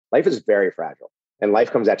life is very fragile and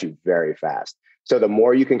life comes at you very fast. So the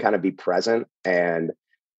more you can kind of be present and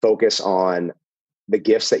focus on the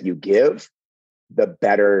gifts that you give, the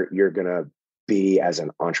better you're going to be as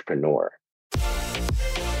an entrepreneur.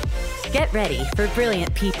 Get ready for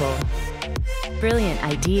brilliant people, brilliant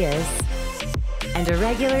ideas, and a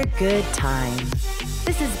regular good time.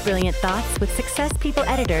 This is Brilliant Thoughts with Success People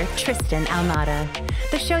editor Tristan Almada,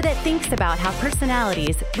 the show that thinks about how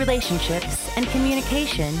personalities, relationships, and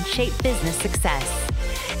communication shape business success.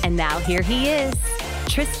 And now here he is,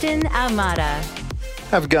 Tristan Almada.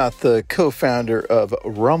 I've got the co-founder of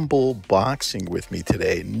Rumble Boxing with me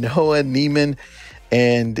today, Noah Neiman.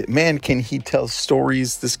 And man, can he tell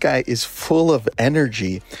stories. This guy is full of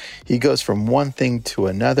energy. He goes from one thing to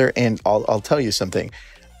another. And I'll tell you something.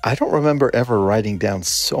 I don't remember ever writing down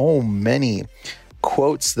so many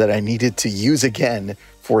quotes that I needed to use again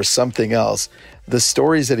for something else. The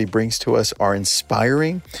stories that he brings to us are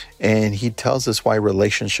inspiring, and he tells us why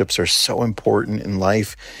relationships are so important in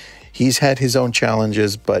life. He's had his own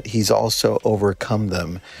challenges, but he's also overcome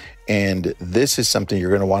them. And this is something you're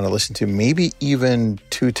going to want to listen to maybe even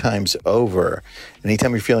 2 times over.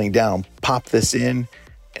 Anytime you're feeling down, pop this in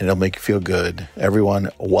and it'll make you feel good. Everyone,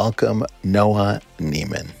 welcome Noah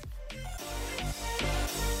Neiman.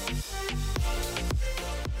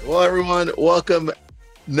 Well, everyone, welcome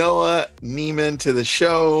Noah Neiman to the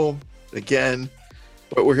show. Again,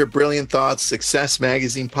 we're here, Brilliant Thoughts, Success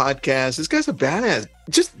Magazine podcast. This guy's a badass.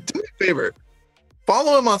 Just do me a favor.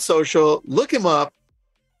 Follow him on social. Look him up.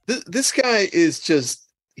 This guy is just,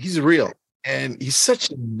 he's real. And he's such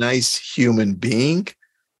a nice human being.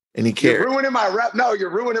 And he cares. You're ruining my rep. No, you're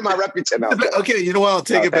ruining my reputation. No, okay, you know what? I'll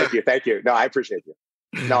take it back. Thank you. No, I appreciate you.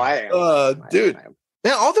 No, I am. Dude.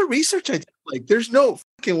 Man, all the research I did, like, there's no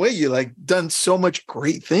fucking way you like done so much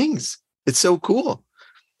great things. It's so cool.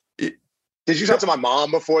 Did you talk to my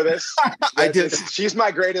mom before this? I did. She's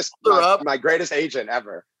my greatest agent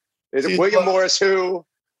ever. Is it William Morris who,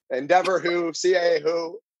 Endeavor who, CIA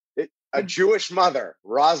who, a Jewish mother,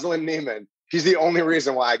 Rosalind Neiman. She's the only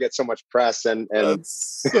reason why I get so much press. And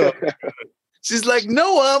so she's like,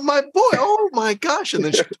 Noah, my boy. Oh my gosh. And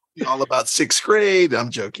then she told me all about 6th grade. I'm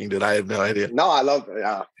joking, dude. I have no idea. No, I love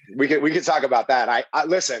we could talk about that. I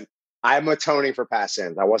listen, I'm atoning for past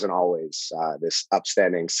sins. I wasn't always this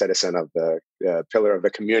upstanding citizen of the pillar of the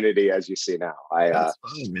community, as you see now.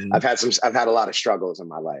 I've had a lot of struggles in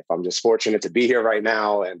my life. I'm just fortunate to be here right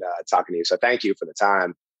now and talking to you. So thank you for the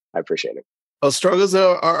time. I appreciate it. Well, struggles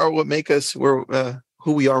are what make us who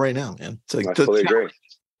we are right now, man. I fully agree.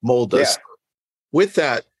 Mold us. Yeah. With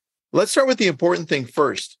that, let's start with the important thing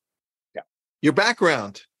first. Yeah. Your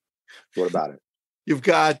background. What about it? You've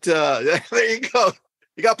got, there you go.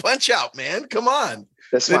 You got Punch Out, man. Come on.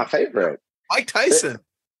 That's my favorite. Mike Tyson.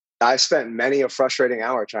 I spent many a frustrating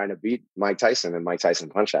hour trying to beat Mike Tyson and Mike Tyson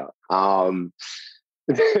Punch Out.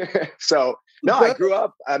 So, no, I grew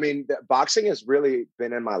up. I mean, boxing has really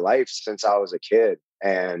been in my life since I was a kid.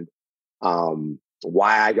 And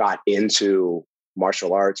why I got into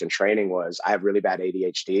martial arts and training was I have really bad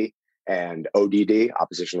ADHD and ODD,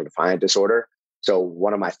 oppositional defiant disorder. So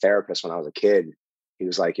one of my therapists when I was a kid, he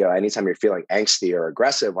was like, yo, anytime you're feeling angsty or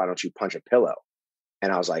aggressive, why don't you punch a pillow?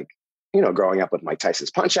 And I was like, growing up with Mike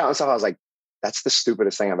Tyson's Punch Out and stuff, I was like, that's the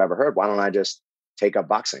stupidest thing I've ever heard. Why don't I just take up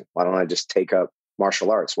boxing? Why don't I just take up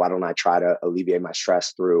martial arts? Why don't I try to alleviate my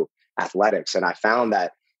stress through athletics? And I found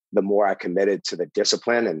that the more I committed to the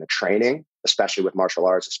discipline and the training, especially with martial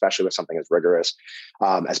arts, especially with something as rigorous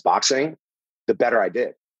as boxing, the better I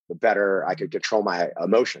did, the better I could control my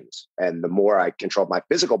emotions. And the more I controlled my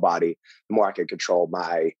physical body, the more I could control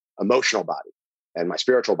my emotional body and my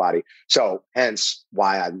spiritual body. So hence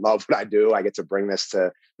why I love what I do. I get to bring this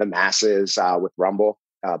to the masses with Rumble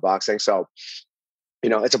Boxing. So,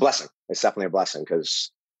 it's a blessing. It's definitely a blessing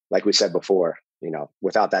because like we said before,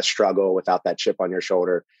 without that struggle, without that chip on your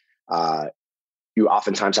shoulder, you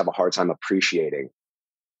oftentimes have a hard time appreciating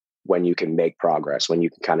when you can make progress, when you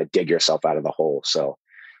can kind of dig yourself out of the hole. So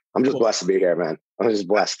I'm just blessed to be here, man. I'm just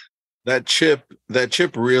blessed. That chip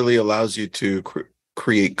really allows you to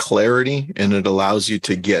create clarity, and it allows you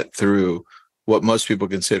to get through what most people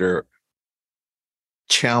consider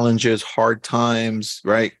challenges, hard times,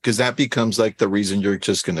 right? Because that becomes like the reason you're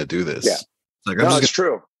just going to do this. Yeah. Like, it's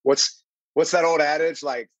true. What's that old adage?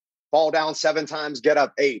 Like, fall down 7 times, get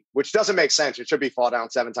up 8, which doesn't make sense. It should be fall down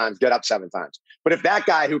 7 times, get up 7 times. But if that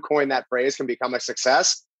guy who coined that phrase can become a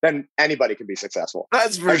success, then anybody can be successful.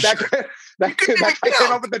 That's for sure. That guy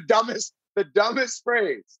came up with the dumbest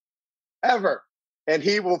phrase ever. And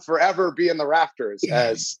he will forever be in the rafters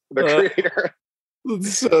as the creator.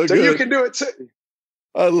 So you can do it too.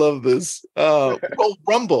 I love this. Well,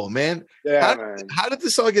 Rumble, man. Yeah, How, man. how did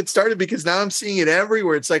this all get started? Because now I'm seeing it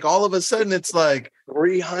everywhere. It's like all of a sudden it's like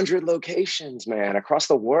 300 locations, man, across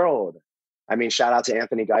the world. I mean, shout out to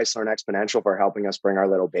Anthony Geisler and Exponential for helping us bring our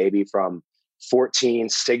little baby from 14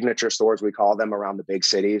 signature stores, we call them, around the big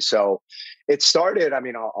cities. So it started, I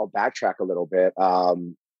mean, I'll backtrack a little bit.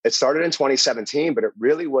 It started in 2017, but it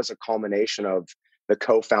really was a culmination of the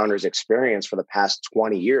co-founders' experience for the past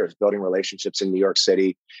 20 years, building relationships in New York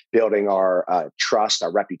City, building our trust,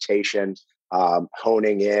 our reputation,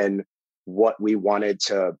 honing in what we wanted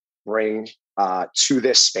to bring to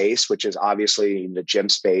this space, which is obviously the gym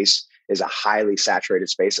space is a highly saturated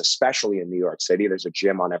space, especially in New York City. There's a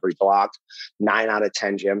gym on every block. 9 out of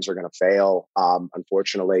 10 gyms are going to fail,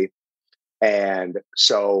 unfortunately. And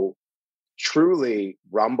so truly,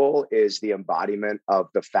 Rumble is the embodiment of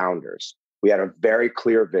the founders. We had a very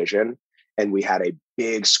clear vision, and we had a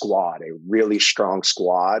big squad, a really strong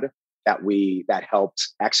squad that helped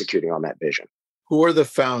executing on that vision. who are the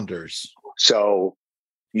founders? So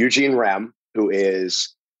Eugene Rem, I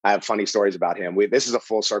have funny stories about him. This is a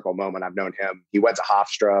full circle moment. I've known him. He went to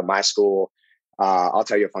Hofstra, my school. I'll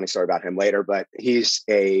tell you a funny story about him later, but he's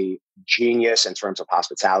a genius in terms of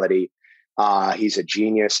hospitality. He's a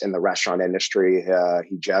genius in the restaurant industry.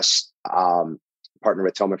 He just partnered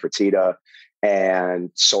with Tillman Fertitta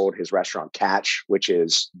and sold his restaurant Catch, which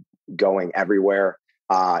is going everywhere.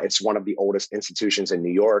 It's one of the oldest institutions in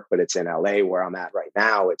New York, but it's in LA where I'm at right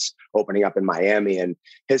now. It's opening up in Miami, and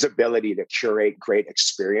his ability to curate great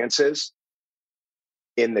experiences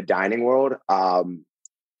in the dining world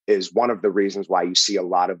is one of the reasons why you see a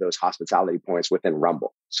lot of those hospitality points within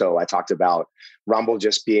Rumble. So I talked about Rumble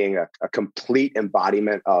just being a complete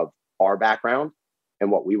embodiment of our background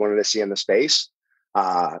and what we wanted to see in the space.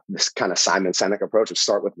 This kind of Simon Sinek approach of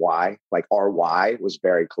start with why, like our why was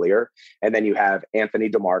very clear. And then you have Anthony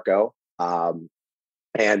DeMarco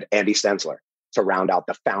and Andy Stensler to round out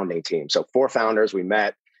the founding team. So 4 founders we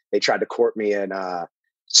met. They tried to court me in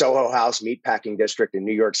Soho House Meatpacking District in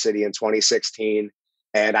New York City in 2016.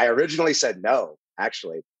 And I originally said no,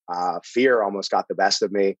 actually. Fear almost got the best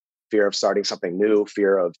of me. Fear of starting something new,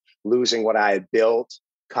 fear of losing what I had built,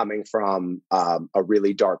 coming from a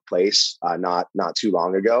really dark place not too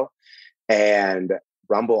long ago. And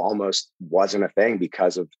Rumble almost wasn't a thing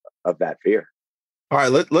because of that fear. All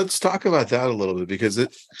right, let's talk about that a little bit, because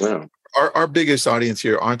our biggest audience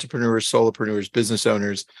here, entrepreneurs, solopreneurs, business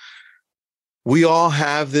owners, we all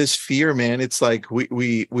have this fear, man. It's like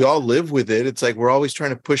we all live with it. It's like we're always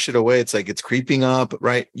trying to push it away. It's like it's creeping up,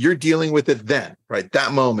 right? You're dealing with it then, right?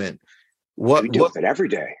 That moment. We deal with it every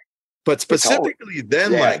day. But specifically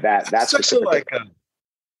then, like that's such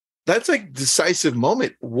that's like decisive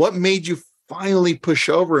moment. What made you finally push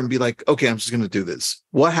over and be like, okay, I'm just going to do this?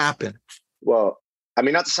 What happened? Well, I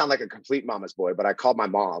mean, not to sound like a complete mama's boy, but I called my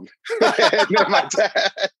mom and my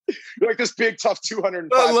dad, like this big, tough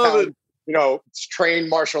 205-pound, trained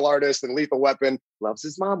martial artist and lethal weapon, loves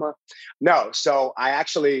his mama. No, so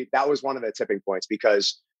that was one of the tipping points,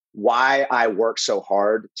 because why I worked so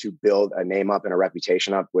hard to build a name up and a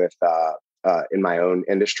reputation up with in my own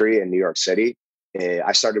industry in New York City.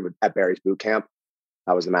 I started at Barry's Boot Camp.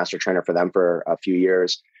 I was the master trainer for them for a few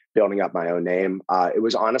years, building up my own name. It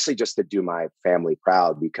was honestly just to do my family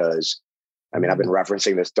proud, because I mean, I've been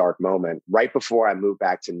referencing this dark moment right before I moved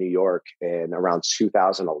back to New York in around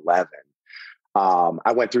 2011.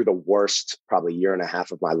 I went through the worst probably year and a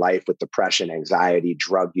half of my life with depression, anxiety,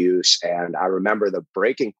 drug use. And I remember the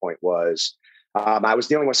breaking point was I was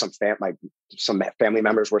dealing with some family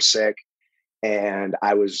members were sick, and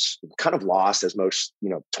I was kind of lost, as most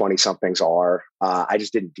 20 somethings are. I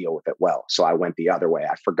just didn't deal with it well. So I went the other way.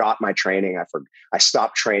 I forgot my training. I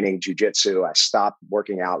stopped training jujitsu. I stopped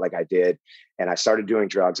working out like I did. And I started doing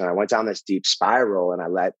drugs, and I went down this deep spiral, and I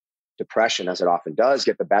let depression, as it often does,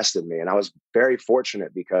 get the best of me. And I was very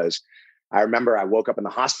fortunate, because I remember I woke up in the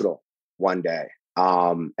hospital one day.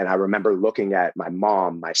 And I remember looking at my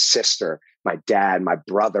mom, my sister, my dad, my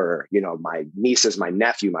brother, my nieces, my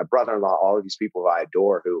nephew, my brother-in-law, all of these people who I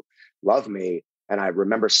adore, who love me. And I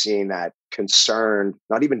remember seeing that concerned,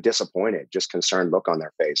 not even disappointed, just concerned look on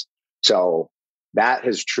their face. So that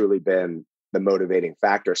has truly been the motivating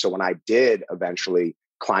factor. So when I did eventually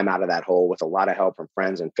climb out of that hole with a lot of help from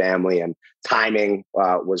friends and family, and timing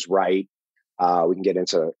was right. We can get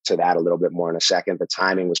into that a little bit more in a second. The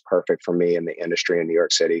timing was perfect for me in the industry in New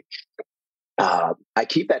York City. I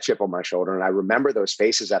keep that chip on my shoulder, and I remember those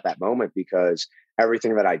faces at that moment, because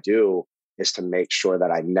everything that I do is to make sure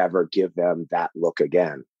that I never give them that look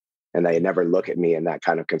again, and they never look at me in that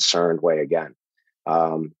kind of concerned way again.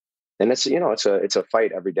 And it's a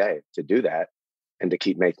fight every day to do that. and to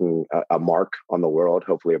keep making a mark on the world,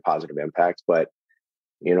 hopefully a positive impact. But,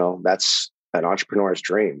 that's an entrepreneur's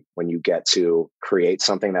dream when you get to create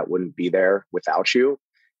something that wouldn't be there without you,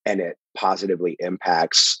 and it positively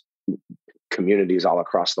impacts communities all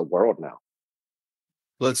across the world now.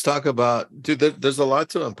 Let's talk about, dude, there's a lot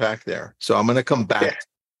to unpack there. So I'm going to come back. Yeah.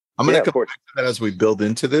 I'm going to Of come course. back to that as we build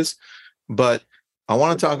into this. But I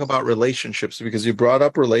want to talk about relationships, because you brought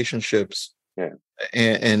up relationships. Yeah.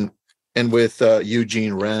 And with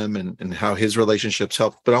Eugene Rem and how his relationships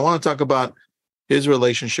helped. But I want to talk about his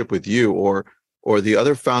relationship with you, or the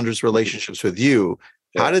other founders' relationships with you.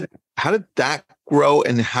 Yeah. How did that grow,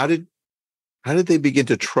 and how did they begin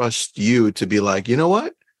to trust you to be like, you know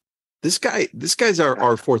what? This guy's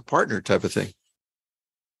our fourth partner type of thing.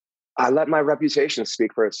 I let my reputation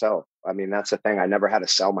speak for itself. I mean, that's the thing. I never had to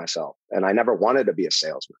sell myself, and I never wanted to be a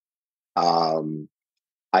salesman.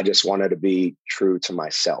 I just wanted to be true to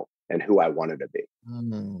myself and who I wanted to be,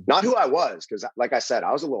 not who I was. Because, like I said,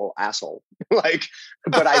 I was a little asshole. But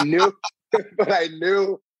I knew,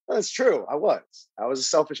 that's true. I was a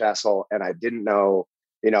selfish asshole, and I didn't know.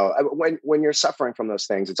 When you're suffering from those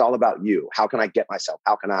things, it's all about you. How can I get myself?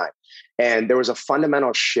 How can I? And there was a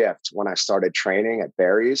fundamental shift when I started training at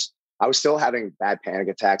Barry's. I was still having bad panic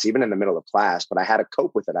attacks, even in the middle of class, but I had to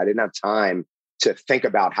cope with it. I didn't have time to think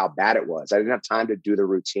about how bad it was. I didn't have time to do the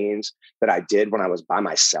routines that I did when I was by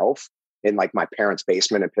myself in like my parents'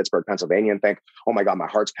 basement in Pittsburgh, Pennsylvania, and think, oh my God, my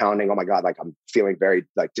heart's pounding. Oh my God, like I'm feeling very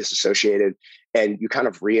like disassociated. And you kind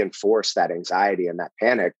of reinforce that anxiety and that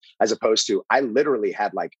panic, as opposed to, I literally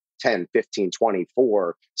had like 10, 15,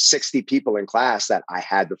 24, 60 people in class that I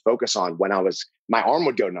had to focus on when my arm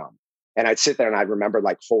would go numb. And I'd sit there and I'd remember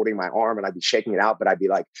like holding my arm and I'd be shaking it out, but I'd be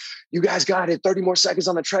like, you guys got it. 30 more seconds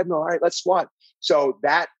on the treadmill. All right, let's squat. So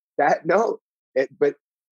but it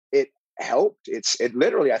helped. It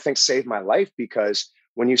literally, I think, saved my life, because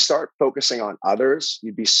when you start focusing on others,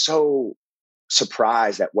 you'd be so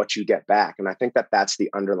surprised at what you get back. And I think that that's the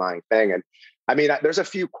underlying thing. And I mean, there's a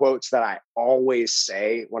few quotes that I always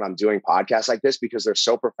say when I'm doing podcasts like this, because they're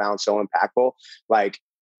so profound, so impactful. Like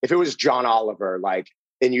if it was John Oliver,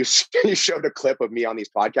 and you showed a clip of me on these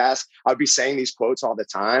podcasts, I'd be saying these quotes all the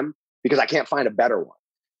time, because I can't find a better one.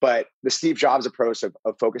 But the Steve Jobs approach of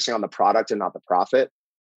focusing on the product and not the profit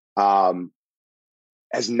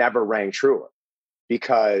has never rang truer,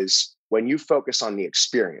 because when you focus on the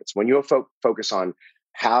experience, when you focus on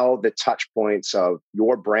how the touch points of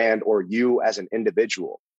your brand or you as an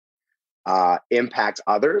individual impact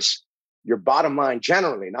others, your bottom line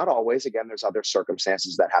generally, not always, again, there's other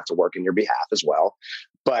circumstances that have to work in your behalf as well,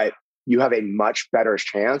 but you have a much better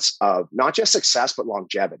chance of not just success, but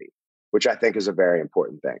longevity, which I think is a very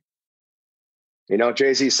important thing.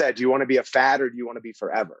 Jay-Z said, do you want to be a fad or do you want to be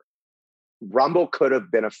forever? Rumble could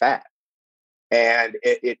have been a fad. And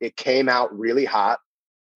it came out really hot.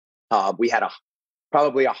 We had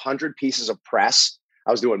probably 100 pieces of press.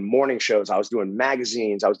 I was doing morning shows. I was doing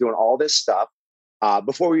magazines. I was doing all this stuff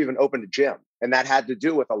before we even opened a gym. And that had to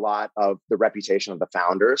do with a lot of the reputation of the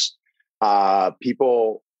founders.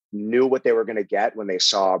 People knew what they were going to get when they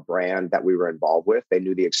saw a brand that we were involved with. They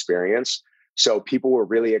knew the experience. So people were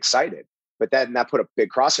really excited. But then that put a big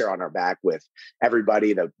crosshair on our back with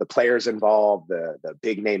everybody, the players involved, the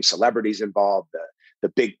big name celebrities involved, the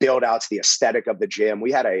big build outs, the aesthetic of the gym.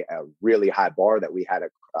 We had a really high bar that we had to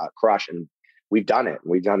crush, and we've done it.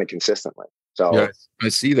 We've done it consistently. So yeah, I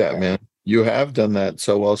see that, man. You have done that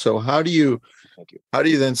so well. So how do you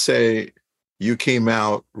then say you came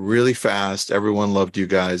out really fast? Everyone loved you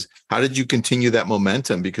guys. How did you continue that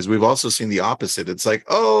momentum? Because we've also seen the opposite. It's like,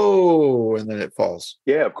 oh, and then it falls.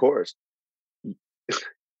 Yeah, of course.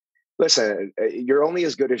 Listen, you're only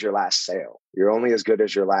as good as your last sale. You're only as good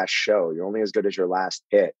as your last show. You're only as good as your last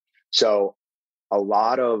hit. So a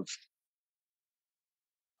lot of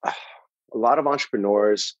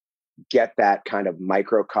entrepreneurs get that kind of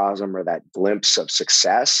microcosm or that glimpse of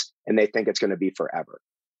success, and they think it's going to be forever.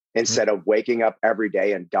 Instead of waking up every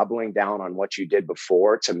day and doubling down on what you did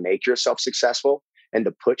before to make yourself successful and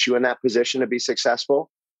to put you in that position to be successful,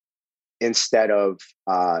 instead of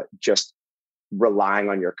just relying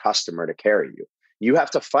on your customer to carry you. You have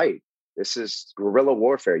to fight. This is guerrilla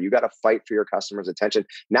warfare. You got to fight for your customers' attention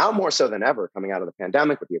now more so than ever, coming out of the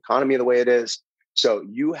pandemic with the economy the way it is. So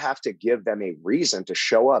you have to give them a reason to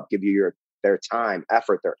show up, give you their time,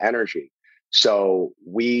 effort, their energy. So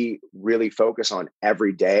we really focus on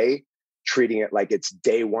every day, treating it like it's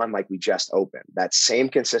day one, like we just opened. That same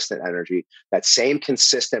consistent energy, that same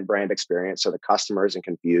consistent brand experience, so the customer isn't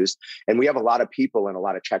confused. And we have a lot of people and a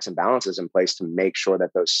lot of checks and balances in place to make sure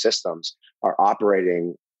that those systems are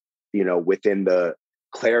operating, within the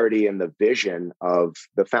clarity in the vision of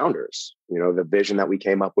the founders, the vision that we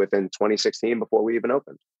came up with in 2016 before we even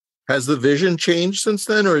opened. Has the vision changed since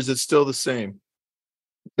then, or is it still the same?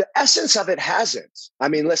 The essence of it hasn't. I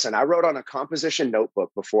mean, listen, I wrote on a composition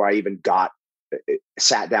notebook before I even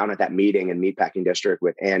sat down at that meeting in Meatpacking District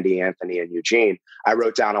with Andy, Anthony, and Eugene. I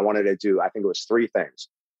wrote down I wanted to do, I think it was 3 things.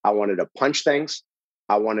 I wanted to punch things,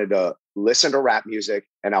 I wanted to listen to rap music,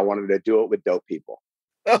 and I wanted to do it with dope people.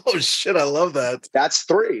 Oh, shit. I love that. That's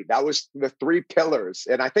 3. That was the 3 pillars.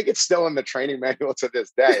 And I think it's still in the training manual to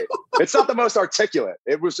this day. It's not the most articulate.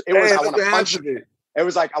 It was I want to punch it. It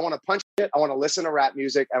was like, I want to punch it, I want to listen to rap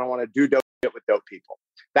music, and I want to do dope shit with dope people.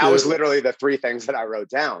 That was literally the 3 things that I wrote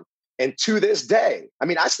down. And to this day, I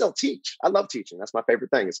mean, I still teach. I love teaching. That's my favorite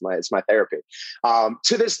thing. It's my therapy.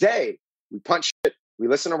 To this day, we punch shit. We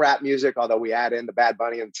listen to rap music, although we add in the Bad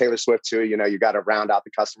Bunny and Taylor Swift too. You got to round out the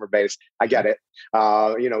customer base. I get it.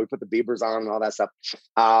 We put the Biebers on and all that stuff.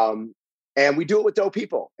 And we do it with dope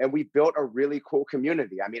people. And we built a really cool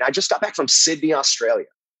community. I mean, I just got back from Sydney, Australia,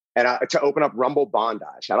 and to open up Rumble Bondi.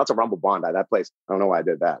 Shout out to Rumble Bondi. That place. I don't know why I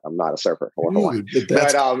did that. I'm not a surfer or Hawaii.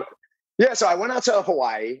 But yeah, so I went out to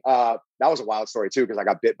Hawaii. That was a wild story too, because I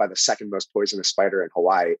got bit by the second most poisonous spider in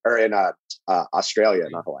Hawaii, or in Australia,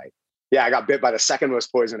 not Hawaii. Yeah, I got bit by the second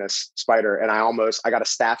most poisonous spider, and I got a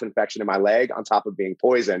staph infection in my leg on top of being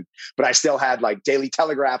poisoned. But I still had like Daily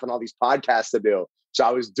Telegraph and all these podcasts to do. So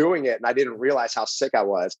I was doing it, and I didn't realize how sick I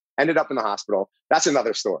was. Ended up in the hospital. That's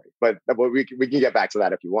another story, but we can get back to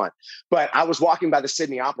that if you want. But I was walking by the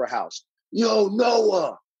Sydney Opera House. Yo,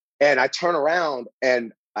 Noah. And I turn around,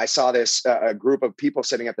 and I saw this a group of people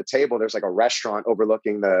sitting at the table. There's like a restaurant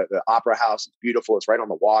overlooking the opera house. It's beautiful. It's right on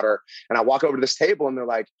the water. And I walk over to this table, and they're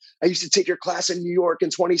like, I used to take your class in New York in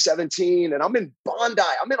 2017. And I'm in Bondi.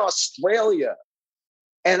 I'm in Australia.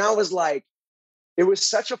 And I was like, it was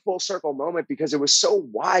such a full circle moment, because it was so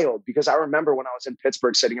wild. Because I remember when I was in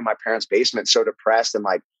Pittsburgh, sitting in my parents' basement, so depressed and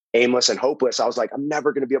like aimless and hopeless. I was like, I'm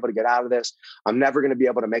never going to be able to get out of this. I'm never going to be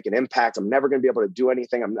able to make an impact. I'm never going to be able to do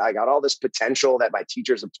anything. I got all this potential that my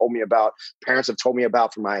teachers have told me about, parents have told me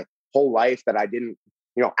about for my whole life, that I didn't,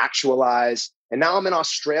 actualize. And now I'm in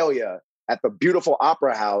Australia at the beautiful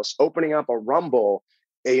opera house, opening up a Rumble,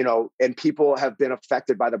 and people have been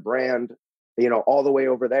affected by the brand, all the way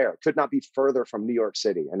over there. Could not be further from New York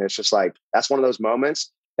City. And it's just like, that's one of those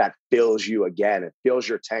moments that fills you again. It fills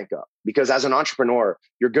your tank up, because as an entrepreneur,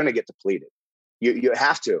 you're going to get depleted. You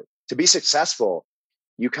have to be successful.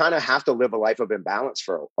 You kind of have to live a life of imbalance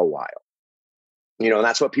for a while. And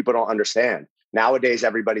that's what people don't understand. Nowadays,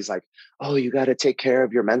 everybody's like, oh, you got to take care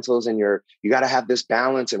of your mentals, and you got to have this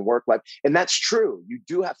balance and work life. And that's true. You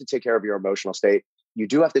do have to take care of your emotional state. You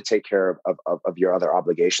do have to take care of your other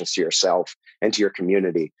obligations to yourself and to your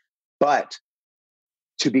community. But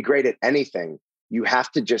to be great at anything, you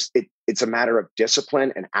have to it's a matter of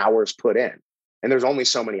discipline and hours put in. And there's only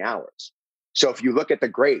so many hours. So if you look at the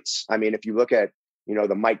greats, I mean, if you look at,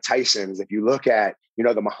 the Mike Tysons, if you look at,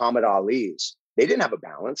 the Muhammad Alis, they didn't have a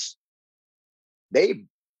balance. They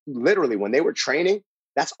literally, when they were training,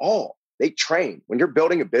 that's all they train. When you're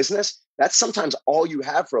building a business, that's sometimes all you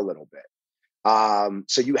have for a little bit.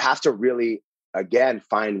 So you have to really, again,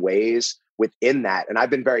 find ways within that. And I've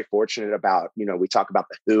been very fortunate about, we talk about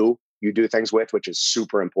the who you do things with, which is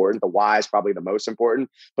super important. The why is probably the most important,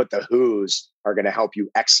 but the who's are going to help you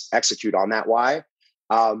execute on that why.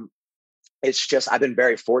 It's just, I've been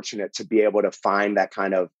very fortunate to be able to find that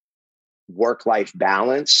kind of work-life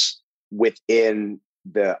balance within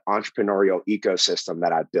the entrepreneurial ecosystem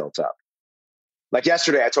that I've built up. Like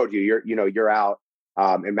yesterday, I told you, you're out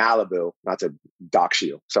in Malibu, not to dox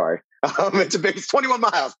you, sorry. It's 21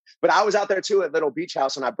 miles, but I was out there too at Little Beach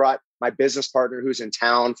House, and I brought my business partner who's in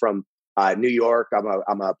town from New York.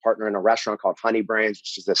 I'm a partner in a restaurant called Honey Brains,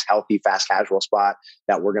 which is this healthy, fast casual spot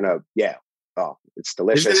that we're going to, oh, it's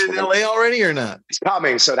delicious. Is it in LA already or not? It's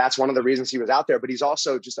coming. So that's one of the reasons he was out there, but he's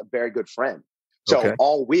also just a very good friend. So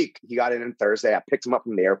all week he got in on Thursday. I picked him up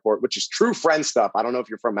from the airport, which is true friend stuff. I don't know if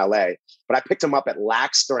you're from LA, but I picked him up at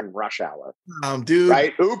Lax during rush hour. Dude,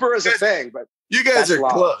 right? Uber is a thing, but you guys are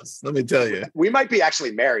close. Let me tell you, we might be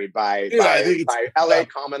actually married by LA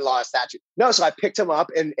common law statute. No, so I picked him up,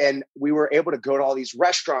 and we were able to go to all these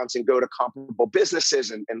restaurants and go to comparable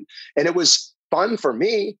businesses, and it was fun for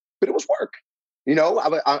me, but it was work.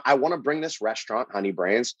 I want to bring this restaurant, Honey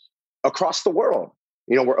Brains, across the world.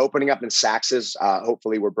 We're opening up in Saxes.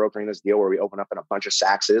 Hopefully we're brokering this deal where we open up in a bunch of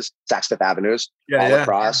Saxes, Saks Fifth Avenues all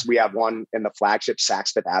across. We have one in the flagship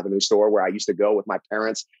Saks Fifth Avenue store where I used to go with my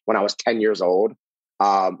parents when I was 10 years old.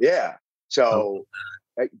 But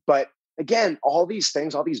again, all these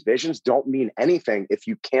things, all these visions don't mean anything if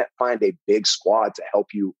you can't find a big squad to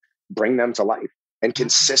help you bring them to life and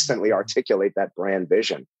consistently articulate that brand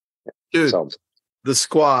vision. Dude, so the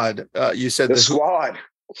squad, you said the squad,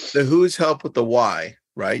 the who's help with the why,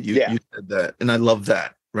 right? You said that, and I love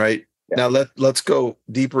that, right? Now let's go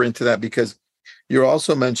deeper into that, because you're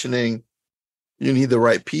also mentioning you need the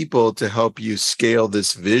right people to help you scale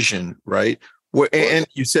this vision, right? And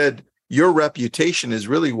you said your reputation is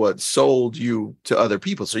really what sold you to other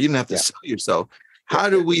people. So you didn't have to sell yourself. How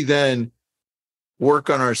do we then work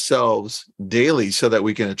on ourselves daily so that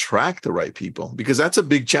we can attract the right people? Because that's a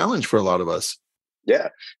big challenge for a lot of us. Yeah,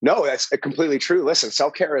 no, that's completely true. Listen,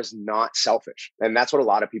 self-care is not selfish. And that's what a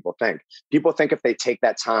lot of people think. People think if they take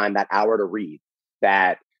that time, that hour to read,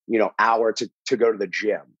 that, hour to go to the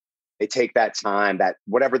gym, they take that time, that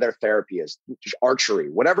whatever their therapy is, archery,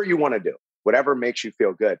 whatever you want to do, whatever makes you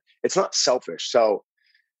feel good. It's not selfish. So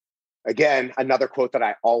again, another quote that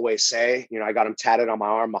I always say, I got him tatted on my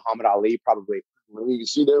arm, Muhammad Ali, probably, you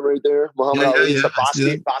see that right there? Muhammad Ali, it's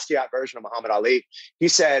the Basquiat version of Muhammad Ali. He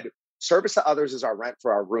said, service to others is our rent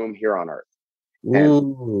for our room here on earth.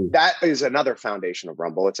 And that is another foundation of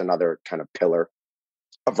Rumble. It's another kind of pillar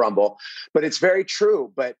of Rumble, but it's very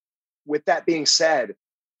true. But with that being said,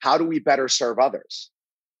 how do we better serve others?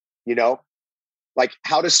 Like,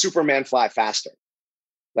 how does Superman fly faster?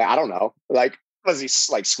 Like, I don't know. Like, does he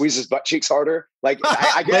like squeeze his butt cheeks harder? Like,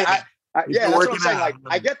 I get, yeah, that's what I'm saying. Like,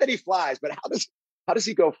 I get that he flies, but how does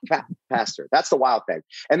he go faster? That's the wild thing.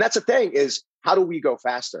 And that's the thing is, how do we go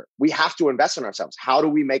faster? We have to invest in ourselves. How do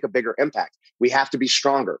we make a bigger impact? We have to be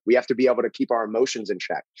stronger. We have to be able to keep our emotions in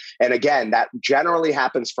check. And again, that generally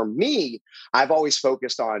happens for me. I've always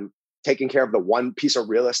focused on taking care of the one piece of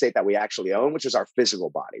real estate that we actually own, which is our physical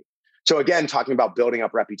body. So again, talking about building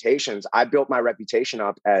up reputations, I built my reputation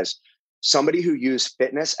up as somebody who used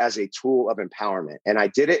fitness as a tool of empowerment. And I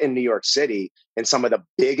did it in New York City in some of the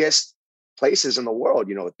biggest places in the world,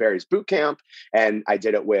 with Barry's Boot Camp. And I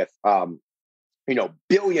did it with,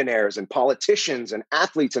 billionaires and politicians and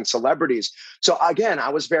athletes and celebrities. So again, I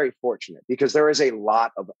was very fortunate because there is a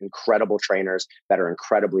lot of incredible trainers that are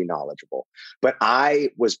incredibly knowledgeable. But I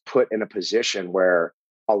was put in a position where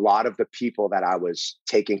a lot of the people that I was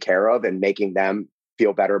taking care of and making them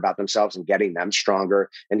feel better about themselves and getting them stronger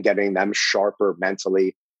and getting them sharper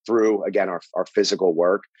mentally through, again, our physical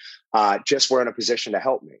work, just were in a position to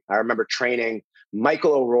help me. I remember training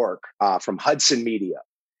Michael O'Rourke from Hudson Media.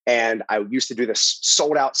 And I used to do this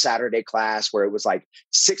sold out Saturday class where it was like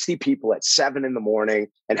 60 people at 7 a.m.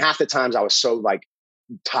 And half the times I was so like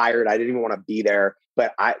tired, I didn't even want to be there.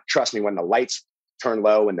 But trust me, when the lights turned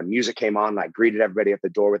low and the music came on, and I greeted everybody at the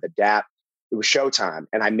door with a dap, it was showtime.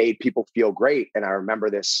 And I made people feel great. And I remember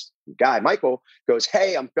this guy, Michael, goes,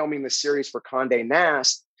 "Hey, I'm filming this series for Condé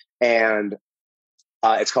Nast. And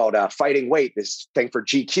it's called Fighting Weight, this thing for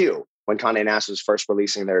GQ, when Condé Nast was first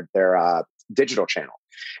releasing their digital channel."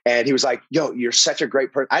 And he was like, "Yo, you're such a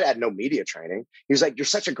great person." I had no media training. He was like, "You're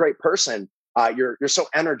such a great person. You're so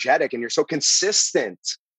energetic and you're so consistency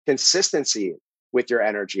with your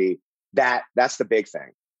energy. That's the big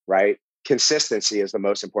thing, right? Consistency is the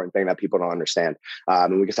most important thing that people don't understand."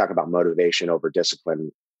 And we can talk about motivation over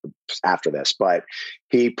discipline after this, but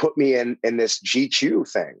he put me in this GQ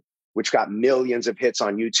thing, which got millions of hits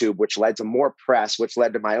on YouTube, which led to more press, which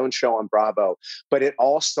led to my own show on Bravo. But it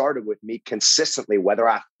all started with me consistently, whether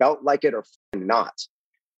I felt like it or not,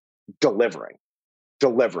 delivering.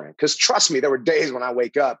 Because trust me, there were days when I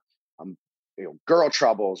wake up, girl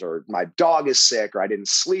troubles, or my dog is sick, or I didn't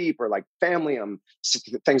sleep, or like family,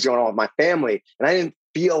 things going on with my family, and I didn't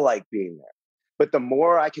feel like being there. But the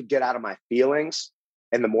more I could get out of my feelings,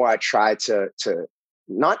 and the more I tried to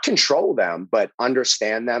not control them, but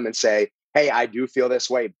understand them and say, "Hey, I do feel this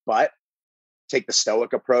way," but take the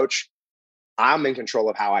stoic approach. I'm in control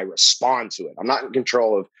of how I respond to it. I'm not in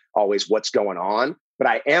control of always what's going on, but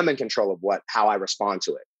I am in control of how I respond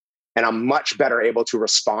to it. And I'm much better able to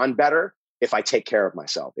respond better if I take care of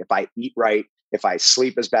myself, if I eat right, if I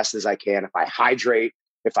sleep as best as I can, if I hydrate,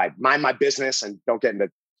 if I mind my business and don't get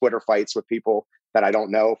into Twitter fights with people that I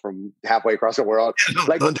don't know from halfway across the world.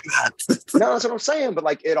 Don't do that. No, that's what I'm saying. But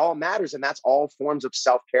like, it all matters. And that's all forms of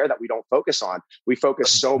self-care that we don't focus on. We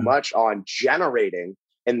focus so much on generating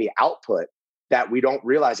and the output that we don't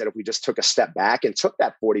realize that if we just took a step back and took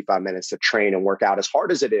that 45 minutes to train and work out, as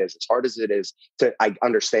hard as it is I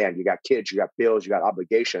understand you got kids, you got bills, you got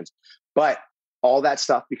obligations, but all that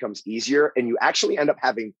stuff becomes easier and you actually end up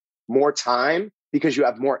having more time because you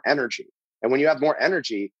have more energy. And when you have more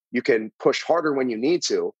energy, you can push harder when you need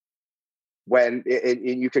to, and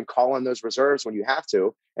you can call on those reserves when you have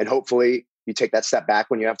to. And hopefully you take that step back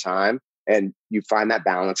when you have time and you find that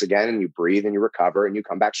balance again, and you breathe and you recover and you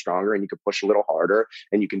come back stronger, and you can push a little harder,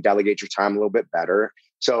 and you can delegate your time a little bit better.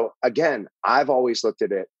 So again, I've always looked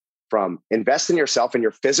at it from invest in yourself and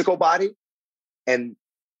your physical body, and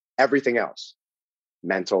everything else,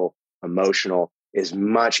 mental, emotional, is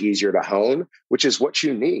much easier to hone, which is what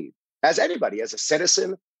you need as anybody, as a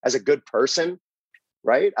citizen, as a good person,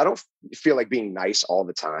 right? I don't feel like being nice all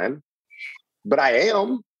the time, but I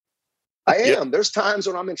am. Yeah. There's times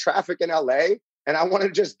when I'm in traffic in LA and I want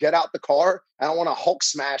to just get out the car and I want to Hulk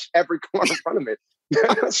smash every car in front of me.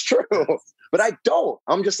 That's true. But I don't.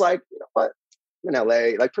 I'm just like, you know what? I'm in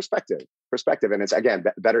LA, like perspective. And it's, again,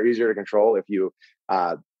 better, easier to control if you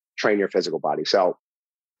train your physical body. So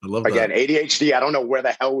I love again, that. ADHD, I don't know where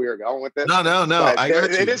the hell we were going with this. No. I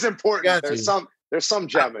got you. It is important. Got you. There's some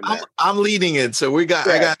gem in there. I'm leading it. So I got.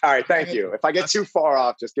 All right. Thank you. If I get too far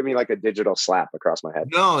off, just give me like a digital slap across my head.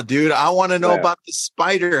 No, dude, I want to know about the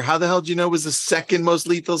spider. How the hell did you know it was the second most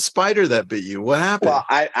lethal spider that bit you? What happened? Well,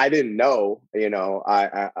 I didn't know,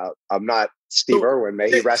 I'm not Steve Irwin.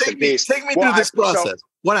 May he rest in peace. Take me through this process.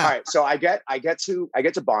 What happened? All right. So I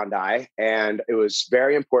get to Bondi, and it was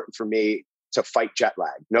very important for me to fight jet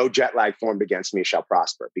lag. No jet lag formed against me shall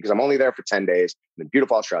prosper, because I'm only there for 10 days in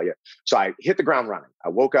beautiful Australia. So I hit the ground running. I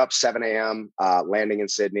woke up 7 a.m., landing in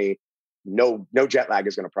Sydney. No jet lag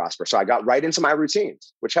is going to prosper. So I got right into my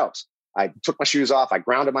routines, which helps. I took my shoes off. I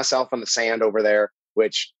grounded myself on the sand over there,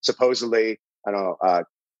 which supposedly, I don't know,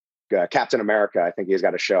 Captain America, I think he's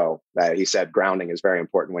got a show that he said grounding is very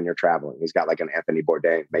important when you're traveling. He's got like an Anthony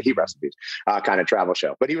Bourdain, may he rest in peace, kind of travel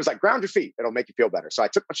show. But he was like, ground your feet. It'll make you feel better. So I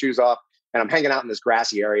took my shoes off and I'm hanging out in this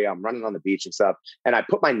grassy area. I'm running on the beach and stuff. And I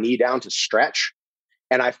put my knee down to stretch.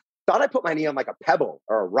 And I thought I put my knee on like a pebble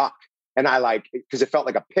or a rock. And because it felt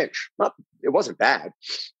like a pinch. It wasn't bad.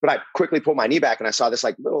 But I quickly pulled my knee back and I saw this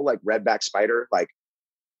like little like redback spider like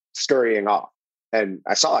scurrying off. And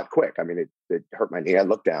I saw it quick. I mean, it hurt my knee. I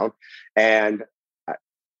looked down and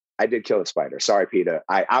I did kill the spider. Sorry, Peter.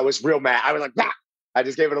 I was real mad. I was like, nah. I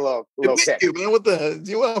just gave it a little kick. You, man, what the?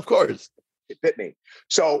 Well, of course. It bit me.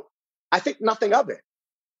 So I think nothing of it.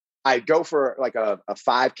 I go for like a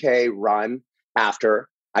 5K run after.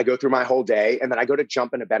 I go through my whole day, and then I go to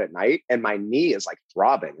jump into bed at night, and my knee is like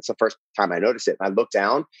throbbing. It's the first time I noticed it. And I look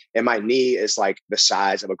down, and my knee is like the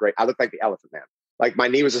size of I look like the Elephant Man. Like my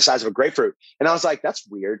knee was the size of a grapefruit. And I was like, that's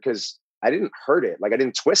weird, because I didn't hurt it. Like I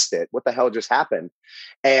didn't twist it. What the hell just happened?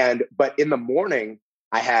 But in the morning,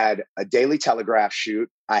 I had a Daily Telegraph shoot.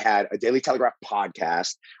 I had a Daily Telegraph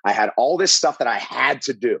podcast. I had all this stuff that I had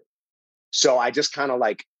to do. So I just kind of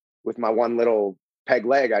like, with my one little peg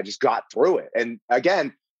leg, I just got through it. And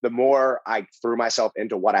again, the more I threw myself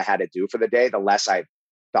into what I had to do for the day, the less I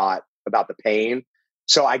thought about the pain.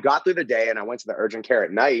 So I got through the day, and I went to the urgent care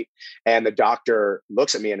at night, and the doctor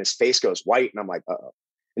looks at me and his face goes white. And I'm like, uh-oh.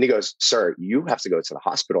 And he goes, sir, you have to go to the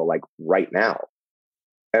hospital like right now.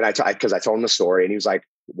 And because I told him the story, and he was like,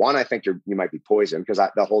 one, I think you might be poisoned, because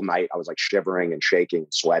the whole night I was like shivering and shaking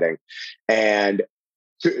and sweating. And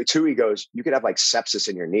two, he goes, you could have like sepsis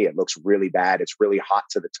in your knee. It looks really bad. It's really hot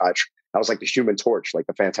to the touch. I was like the Human Torch, like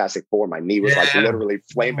the Fantastic Four. My knee was like literally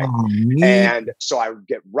flaming. Oh, and so I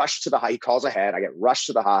get rushed to he calls ahead. I get rushed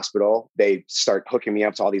to the hospital. They start hooking me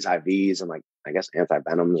up to all these IVs and like, I guess,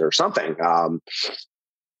 antivenoms or something.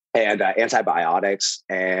 And antibiotics.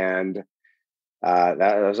 And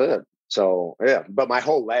that was it. So yeah, but my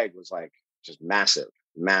whole leg was like just massive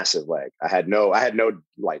leg. I had no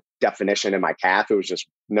like definition in my calf. It was just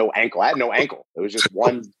no ankle. I had no ankle. It was just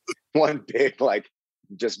one big like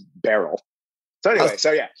just barrel. So anyway,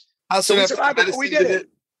 so yeah. So we survived it. We did it.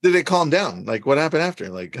 Did it calm down? Like what happened after?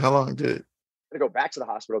 Like how long did it? To go back to the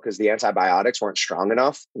hospital because the antibiotics weren't strong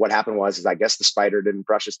enough. What happened was I guess the spider didn't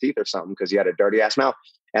brush his teeth or something because he had a dirty ass mouth,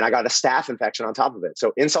 and I got a staph infection on top of it.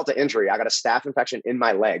 So insult to injury, I got a staph infection in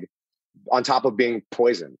my leg on top of being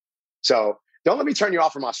poisoned. So don't let me turn you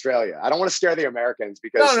off from Australia. I don't want to scare the Americans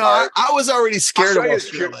because I was already scared of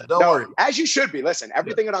Australia. Don't worry. As you should be. Listen,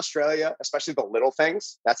 everything in Australia, especially the little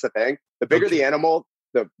things, that's the thing. The bigger the animal,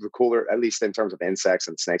 the cooler, at least in terms of insects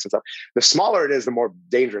and snakes and stuff. The smaller it is, the more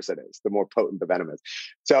dangerous it is, the more potent the venom is.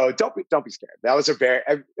 So don't be scared. That was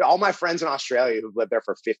all my friends in Australia who've lived there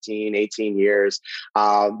for 15, 18 years,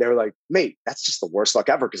 they were like, mate, that's just the worst luck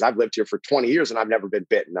ever because I've lived here for 20 years and I've never been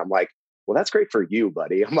bitten. I'm like, well, that's great for you,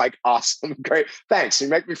 buddy. I'm like, awesome. Great. Thanks. You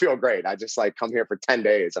make me feel great. I just like come here for 10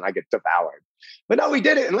 days and I get devoured. But no, we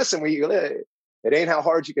did it. And listen, it ain't how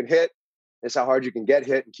hard you can hit. It's how hard you can get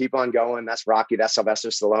hit and keep on going. That's Rocky. That's Sylvester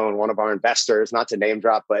Stallone, one of our investors, not to name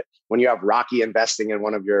drop, but when you have Rocky investing in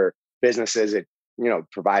one of your businesses, it,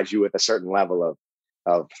 provides you with a certain level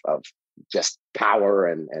of just power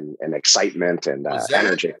and excitement and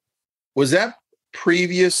energy. Was that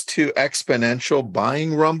previous to Exponential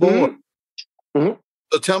buying Rumble? Mm-hmm. Mm-hmm.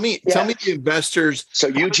 So tell me the investors. So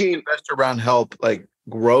Eugene, investor round help like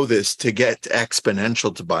grow this to get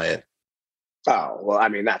Exponential to buy it. Oh, well, I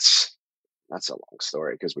mean, that's a long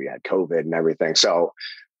story because we had COVID and everything. So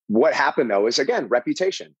what happened though is, again,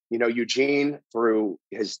 reputation. Eugene, through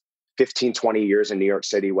his 15, 20 years in New York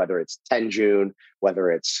City, whether it's 10 June,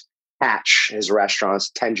 whether it's Hatch, his restaurants,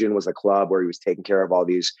 10 June was a club where he was taking care of all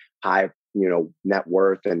these high, net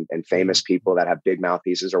worth and famous people that have big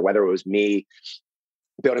mouthpieces, or whether it was me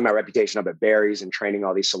building my reputation up at Barry's and training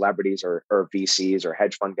all these celebrities or VCs or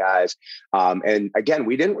hedge fund guys. And again,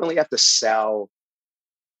 we didn't really have to sell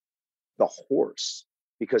the horse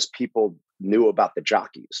because people knew about the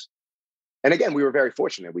jockeys. And again, we were very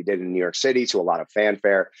fortunate. We did in New York City to a lot of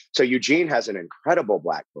fanfare. So Eugene has an incredible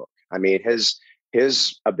black book. I mean,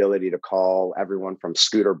 his ability to call everyone from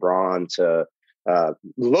Scooter Braun to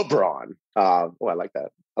LeBron. I like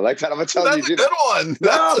that. I like that. I'm gonna tell you. That's a good one.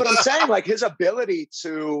 No, but I'm saying, like, his ability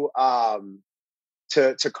to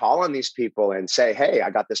call on these people and say, "Hey, I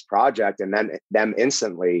got this project," and then them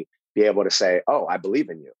instantly be able to say, "Oh, I believe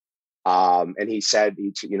in you." And he said,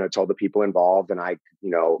 he told the people involved, and I,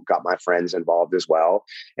 got my friends involved as well.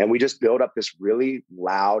 And we just built up this really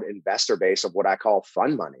loud investor base of what I call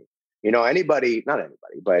fun money. Not anybody,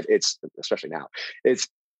 but it's, especially now, it's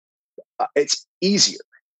easier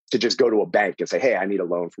to just go to a bank and say, "Hey, I need a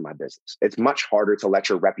loan for my business." It's much harder to let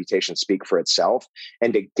your reputation speak for itself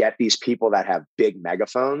and to get these people that have big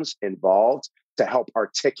megaphones involved to help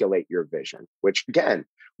articulate your vision, which, again,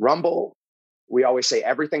 Rumble, we always say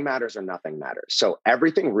everything matters or nothing matters. So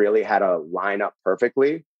everything really had to line up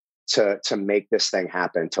perfectly to make this thing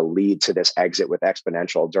happen, to lead to this exit with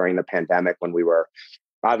Exponential during the pandemic, when we were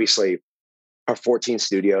obviously, our 14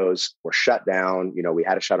 studios were shut down. We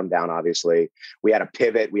had to shut them down, obviously. We had to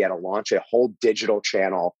pivot. We had to launch a whole digital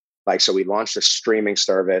channel. So we launched a streaming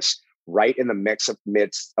service right in the midst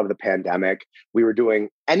of the pandemic. We were doing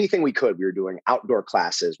anything we could. We were doing outdoor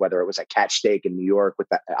classes, whether it was at Catch Steak in New York with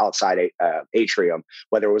the outside atrium,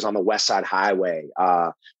 whether it was on the West Side Highway.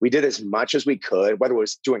 We did as much as we could, whether it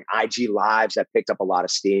was doing IG Lives that picked up a lot of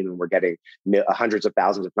steam and we're getting hundreds of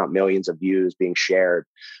thousands, if not millions of views being shared.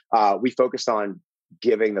 We focused on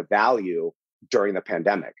giving the value during the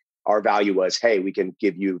pandemic. Our value was, hey, we can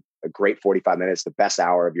give you a great 45 minutes, the best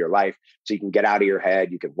hour of your life. So you can get out of your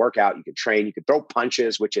head, you can work out, you can train, you can throw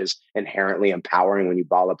punches, which is inherently empowering when you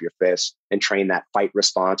ball up your fists, and train that fight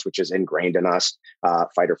response, which is ingrained in us,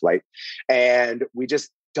 fight or flight. And we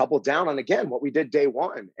just doubled down on, again, what we did day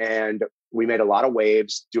one. And we made a lot of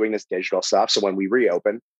waves doing this digital stuff. So when we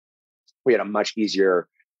reopened, we had a much easier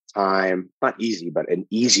time, not easy, but an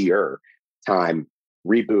easier time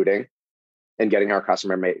rebooting and getting our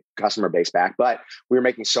customer base back. But we were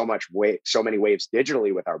making so many waves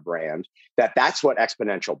digitally with our brand that's what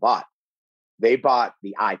Exponential bought. They bought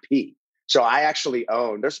the IP. So I actually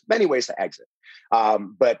own, there's many ways to exit.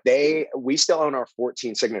 But we still own our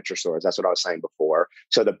 14 signature stores. That's what I was saying before.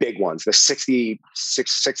 So the big ones, the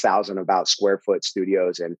 6,000 about square foot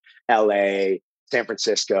studios in LA, San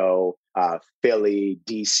Francisco, Philly,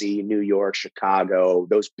 DC, New York, Chicago,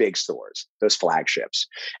 those big stores, those flagships.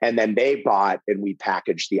 And then they bought, and we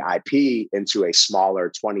packaged the IP into a smaller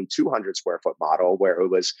 2,200 square foot model where it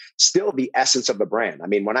was still the essence of the brand. I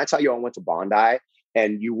mean, when I tell you I went to Bondi,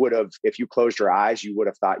 and you would have, if you closed your eyes, you would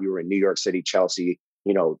have thought you were in New York City, Chelsea,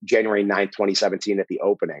 January 9th, 2017 at the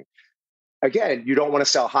opening. Again, you don't want to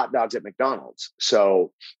sell hot dogs at McDonald's.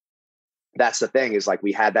 So that's the thing, is like,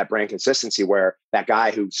 we had that brand consistency where that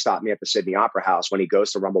guy who stopped me at the Sydney Opera House, when he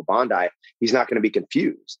goes to Rumble Bondi, he's not going to be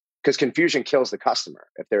confused, because confusion kills the customer.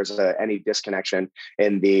 If there's any disconnection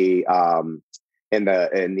in the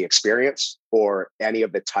experience or any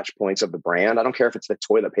of the touch points of the brand, I don't care if it's the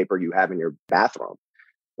toilet paper you have in your bathroom,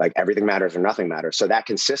 like, everything matters or nothing matters. So that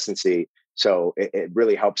consistency, it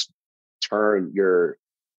really helps turn your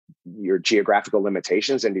geographical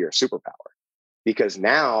limitations into your superpower. Because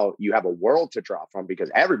now you have a world to draw from, because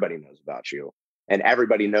everybody knows about you, and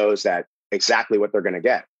everybody knows that exactly what they're going to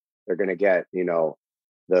get. They're going to get,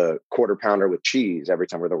 the quarter pounder with cheese every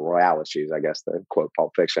time, or the Royale cheese, I guess, the quote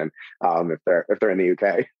Pulp Fiction, if they're in the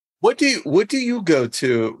UK. What do you go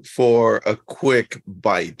to for a quick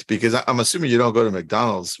bite? Because I'm assuming you don't go to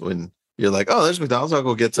McDonald's when you're like, oh, there's McDonald's, I'll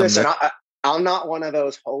go get some. Listen, I'm not one of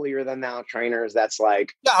those holier than thou trainers that's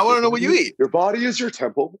like, yeah, I want to know what you eat. Your body is your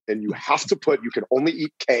temple, and you have to you can only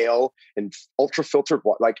eat kale and ultra filtered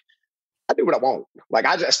water. Like, I do what I want. Like,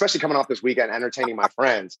 especially coming off this weekend, entertaining my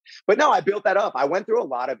friends. But no, I built that up. I went through a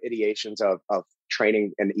lot of ideations of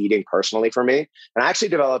training and eating personally for me. And I actually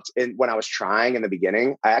developed when I was trying in the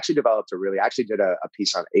beginning, I actually did a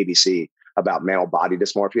piece on ABC about male body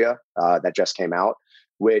dysmorphia that just came out,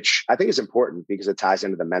 which I think is important because it ties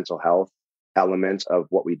into the mental health element of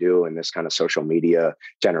what we do in this kind of social media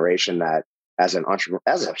generation, that as an entrepreneur,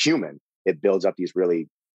 as a human, it builds up these really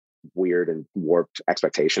weird and warped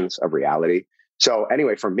expectations of reality. So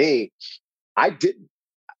anyway, for me, I did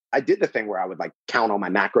the thing where I would like count all my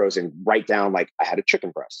macros and write down like I had a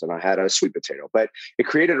chicken breast and I had a sweet potato, but it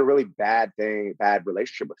created a really bad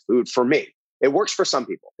relationship with food for me. It works for some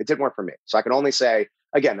people. It didn't work for me. So I can only say,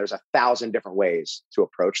 again, there's 1,000 different ways to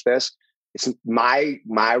approach this. It's my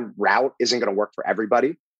route isn't going to work for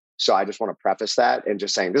everybody. So I just want to preface that and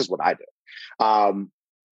just saying, this is what I do.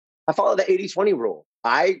 I follow the 80-20 rule.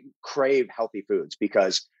 I crave healthy foods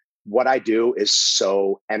because what I do is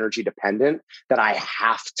so energy dependent that I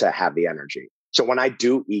have to have the energy. So when I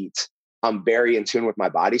do eat, I'm very in tune with my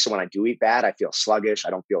body. So when I do eat bad, I feel sluggish.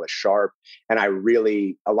 I don't feel as sharp. And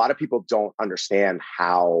a lot of people don't understand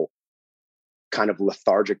how kind of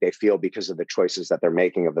lethargic they feel because of the choices that they're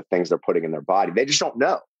making, of the things they're putting in their body. They just don't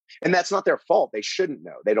know. And that's not their fault. They shouldn't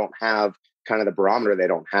know. They don't have kind of the barometer. They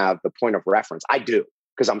don't have the point of reference. I do,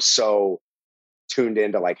 because I'm so tuned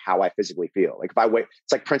into like how I physically feel. Like if I wake,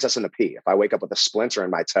 it's like Princess and the Pea. If I wake up with a splinter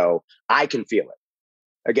in my toe, I can feel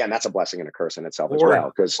it. Again, that's a blessing and a curse in itself as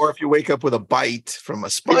well. Or if you wake up with a bite from a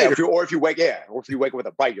spider, or if you wake up with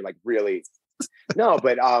a bite, you're like really no.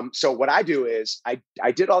 But so what I do is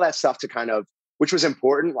I did all that stuff to kind of, which was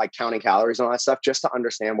important, like counting calories and all that stuff, just to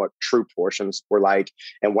understand what true portions were like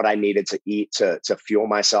and what I needed to eat to fuel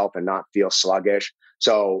myself and not feel sluggish.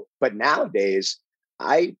 So, but nowadays,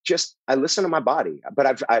 I listen to my body,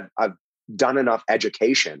 but I've done enough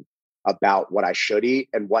education about what I should eat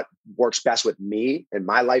and what works best with me and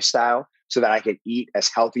my lifestyle so that I can eat as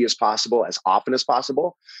healthy as possible, as often as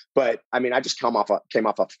possible. But I mean, I just came off a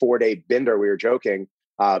 4-day bender. We were joking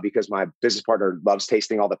because my business partner loves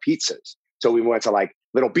tasting all the pizzas. So we went to like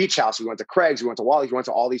Little Beach House. We went to Craig's. We went to Wally's. We went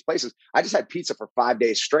to all these places. I just had pizza for 5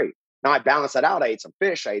 days straight. Now I balanced that out. I ate some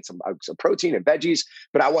fish. I ate some protein and veggies,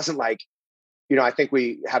 but I wasn't like, I think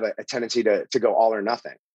we have a tendency to go all or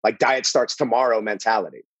nothing, like diet starts tomorrow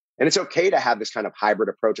mentality. And it's okay to have this kind of hybrid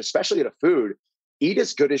approach, especially to food. Eat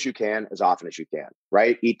as good as you can, as often as you can,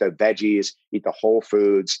 right? Eat the veggies, eat the whole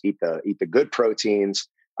foods, eat the good proteins,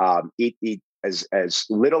 eat as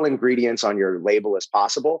little ingredients on your label as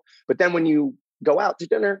possible. But then when you go out to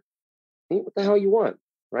dinner, eat what the hell you want,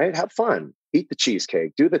 right? Have fun, eat the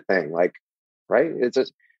cheesecake, do the thing, like, right? It's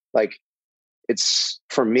just like, it's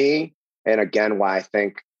for me. And again, why I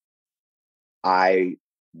think I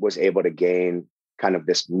was able to gain kind of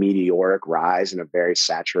this meteoric rise in a very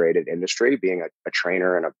saturated industry, being a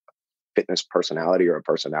trainer and a fitness personality, or a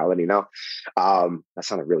personality now. That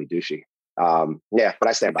sounded really douchey. Yeah, but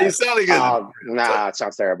I stand by it. Sounded good. Nah, it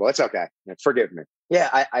sounds terrible. It's okay. Forgive me. Yeah,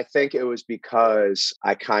 I think it was because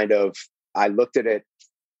I looked at it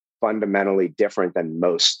fundamentally different than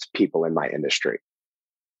most people in my industry.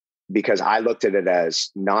 Because I looked at it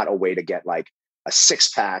as not a way to get like a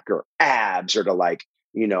 6-pack or abs or to like,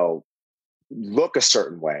 look a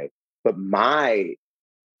certain way. But my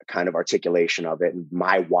kind of articulation of it and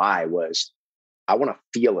my why was I want to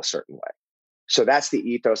feel a certain way. So that's the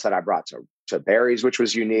ethos that I brought to Barry's, which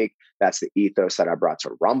was unique. That's the ethos that I brought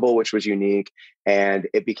to Rumble, which was unique. And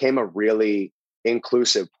it became a really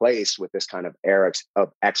inclusive place with this kind of era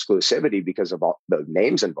of exclusivity because of all the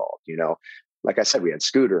names involved, Like I said, we had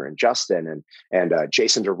Scooter and Justin and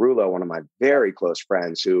Jason Derulo, one of my very close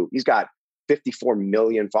friends, who he's got 54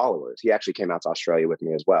 million followers. He actually came out to Australia with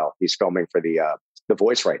me as well. He's filming for the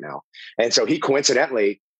Voice right now. And so he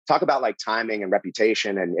coincidentally, talk about like timing and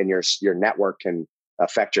reputation and your network can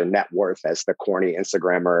affect your net worth, as the corny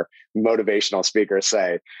Instagrammer motivational speakers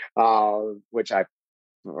say, which I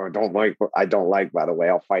don't like, by the way.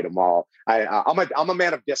 I'll fight them all. I'm a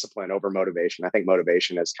man of discipline over motivation. I think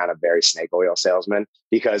motivation is kind of very snake oil salesman,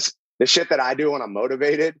 because the shit that I do when I'm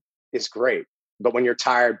motivated is great. But when you're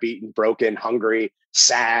tired, beaten, broken, hungry,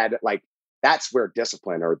 sad, like that's where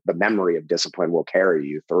discipline, or the memory of discipline, will carry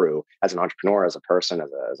you through as an entrepreneur, as a person, as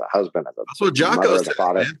a husband, as a that's what Jocko mother, said, as a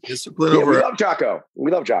father. Man. Discipline Yeah, over. We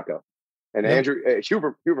love Jocko, and Andrew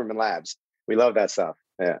Huberman Labs. We love that stuff.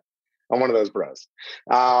 Yeah, I'm one of those bros.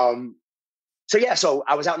 So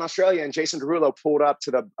I was out in Australia, and Jason Derulo pulled up to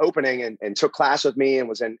the opening and took class with me, and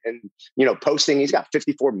was in posting. He's got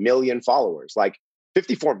 54 million followers. Like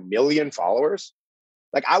 54 million followers.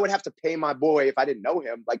 Like I would have to pay my boy, if I didn't know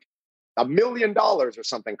him, like $1 million or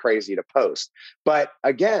something crazy to post. But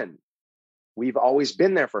again, we've always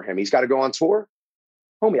been there for him. He's got to go on tour.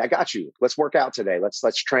 homie, I got you. Let's work out today. Let's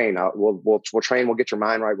train. We'll train. We'll get your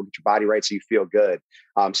mind right. We'll get your body right so you feel good.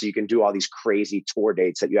 So you can do all these crazy tour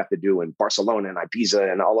dates that you have to do in Barcelona and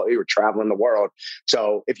Ibiza and all over. You're traveling the world.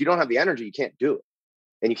 So if you don't have the energy, you can't do it.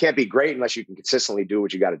 And you can't be great unless you can consistently do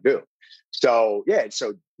what you got to do. So yeah,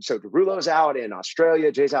 so Derulo's out in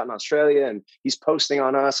Australia, Jay's out in Australia, and he's posting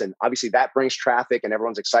on us, and obviously that brings traffic, and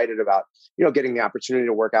everyone's excited about getting the opportunity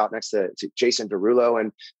to work out next to Jason Derulo,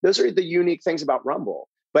 and those are the unique things about Rumble.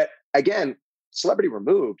 But again, celebrity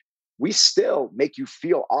removed, we still make you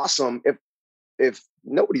feel awesome if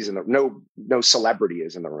nobody's in the no celebrity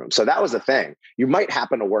is in the room. So that was the thing. You might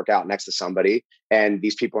happen to work out next to somebody, and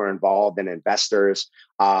these people are involved and investors,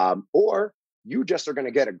 or you just are going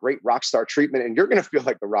to get a great rock star treatment, and you're going to feel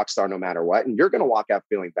like the rock star no matter what. And you're going to walk out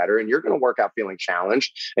feeling better, and you're going to work out feeling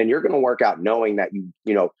challenged, and you're going to work out knowing that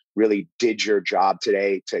you really did your job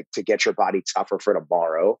today to get your body tougher for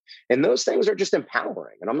tomorrow. And those things are just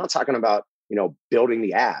empowering. And I'm not talking about, building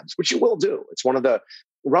the abs, which you will do. It's one of the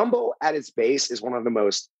Rumble at its base is one of the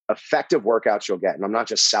most effective workouts you'll get. And I'm not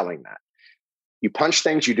just selling that. You punch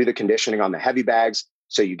things, you do the conditioning on the heavy bags.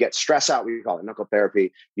 So you get stress out, we call it knuckle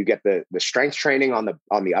therapy. You get the strength training on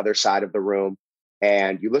the other side of the room,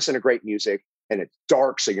 and you listen to great music, and it's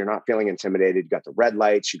dark, so you're not feeling intimidated. You got the red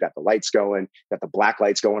lights, you got the lights going, you got the black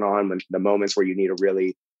lights going on when the moments where you need to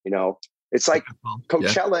really, it's like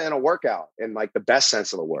Coachella in a workout in like the best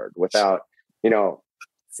sense of the word without, no,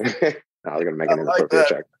 they're going to make an inappropriate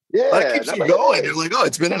check. Yeah. That keeps you going. You're like, oh,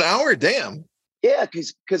 it's been an hour. Damn. Yeah.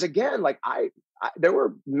 Cause again, like there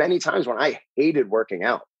were many times when I hated working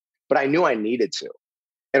out, but I knew I needed to.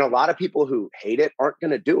 And a lot of people who hate it aren't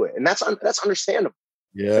going to do it. And that's understandable.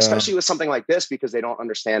 Yeah. Especially with something like this, because they don't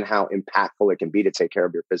understand how impactful it can be to take care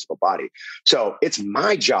of your physical body. So it's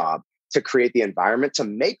my job to create the environment to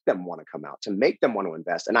make them want to come out, to make them want to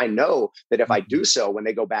invest. And I know that if I do so, when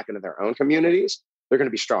they go back into their own communities, they're going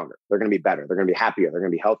to be stronger. They're going to be better. They're going to be happier. They're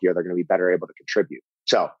going to be healthier. They're going to be better able to contribute.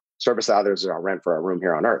 So service to others is our rent for our room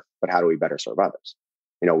here on earth. But how do we better serve others?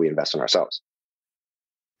 We invest in ourselves.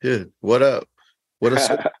 Dude, what a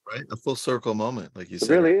circle, right? A full circle moment, like you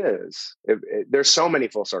said. It really is. There's so many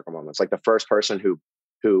full circle moments. Like the first person who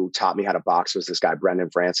taught me how to box was this guy, Brendan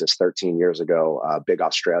Francis, 13 years ago, a big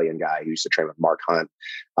Australian guy who used to train with Mark Hunt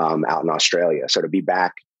out in Australia. So to be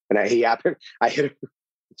back, and I hit him.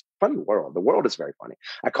 It's a funny world. The world is very funny.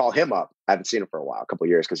 I call him up. I haven't seen him for a while, a couple of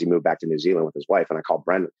years, because he moved back to New Zealand with his wife. And I called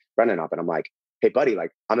Brendan up, and I'm like, hey, buddy,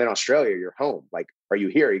 like, I'm in Australia. You're home. Like, are you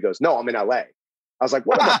here? He goes, no, I'm in LA. I was like,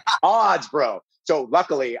 what are the odds, bro? So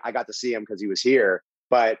luckily I got to see him because he was here.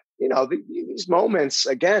 But, these moments,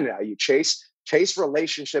 again, you chase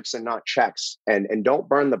relationships and not checks, and don't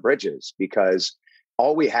burn the bridges, because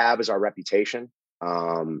all we have is our reputation.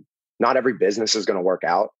 Not every business is going to work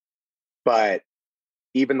out, but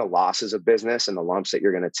even the losses of business and the lumps that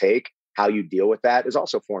you're going to take, how you deal with that is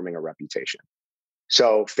also forming a reputation.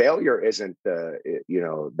 So failure isn't the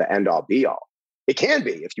end all be all. It can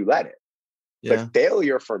be if you let it. Yeah. But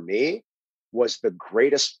failure for me was the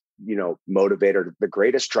greatest, motivator, the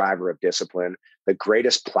greatest driver of discipline, the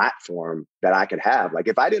greatest platform that I could have. Like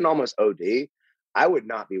if I didn't almost OD, I would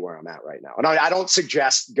not be where I'm at right now. And I don't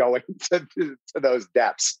suggest going to those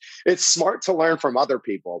depths. It's smart to learn from other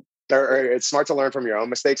people. It's smart to learn from your own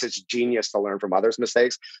mistakes. It's genius to learn from others'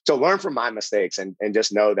 mistakes. So learn from my mistakes and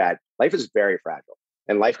just know that life is very fragile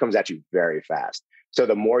and life comes at you very fast. So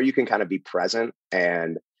the more you can kind of be present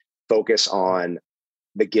and focus on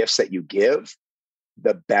the gifts that you give,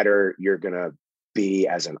 the better you're going to be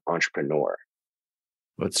as an entrepreneur.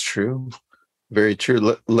 That's true. Very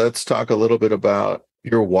true. Let's talk a little bit about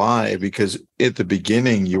your why, because at the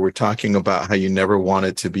beginning you were talking about how you never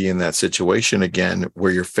wanted to be in that situation again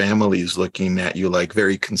where your family is looking at you like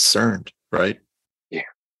very concerned, right? Yeah.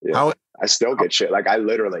 I still get shit. Like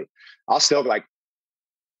I'll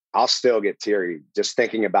still get teary just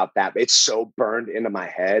thinking about that. It's so burned into my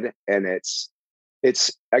head, and it's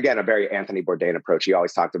again a very Anthony Bourdain approach. He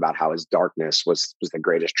always talked about how his darkness was the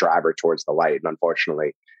greatest driver towards the light, and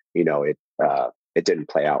unfortunately, it didn't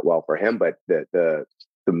play out well for him. But the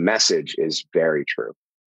message is very true,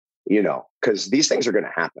 because these things are going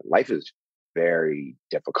to happen. Life is very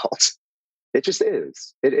difficult. It just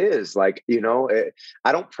is. It is like,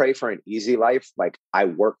 I don't pray for an easy life. Like I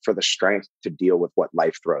work for the strength to deal with what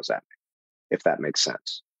life throws at me, if that makes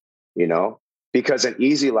sense, because an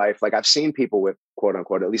easy life, like I've seen people with quote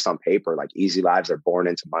unquote, at least on paper, like easy lives, they're born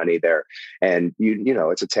into money there. And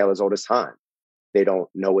it's a tale as old as time. They don't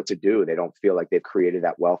know what to do. They don't feel like they've created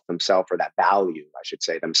that wealth themselves, or that value, I should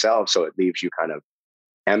say, themselves. So it leaves you kind of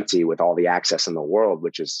empty with all the access in the world,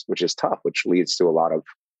 which is tough, which leads to a lot of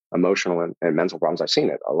emotional and mental problems. I've seen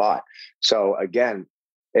it a lot. So again,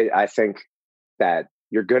 I think that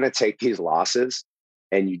you're going to take these losses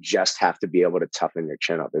and you just have to be able to toughen your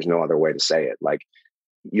chin up. There's no other way to say it. Like,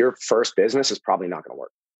 your first business is probably not going to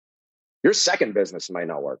work. Your second business might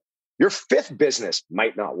not work. Your fifth business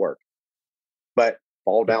might not work, but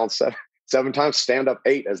fall down seven times, stand up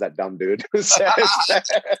 8, as that dumb dude says,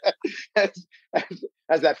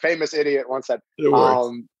 as that famous idiot once said.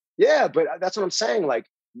 Yeah, but that's what I'm saying. Like,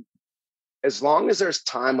 as long as there's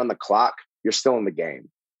time on the clock, you're still in the game,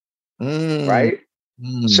 right?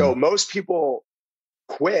 So most people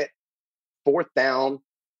quit 4th down,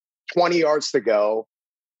 20 yards to go,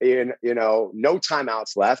 no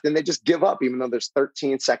timeouts left, and they just give up even though there's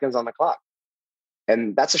 13 seconds on the clock.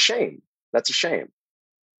 And that's a shame. That's a shame.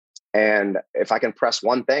 And if I can press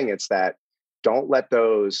one thing, it's that don't let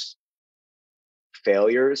those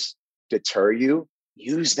failures deter you.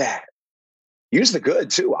 Use that. Use the good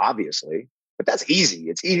too, obviously, but that's easy.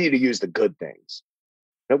 It's easy to use the good things.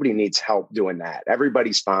 Nobody needs help doing that.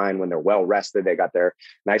 Everybody's fine when they're well rested. They got their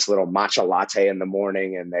nice little matcha latte in the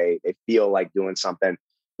morning and they feel like doing something.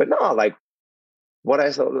 But no, like what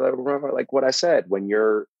I said, when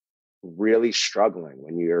you're really struggling,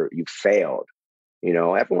 when you failed,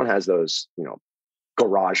 everyone has those,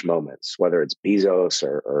 garage moments, whether it's Bezos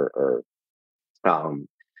or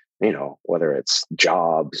whether it's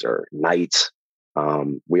jobs or nights.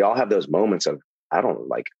 We all have those moments of, I don't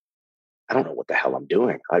know what the hell I'm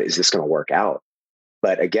doing. Is this going to work out?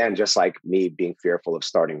 But again, just like me being fearful of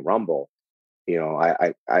starting Rumble,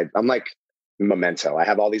 I'm like Memento. I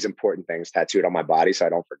have all these important things tattooed on my body so I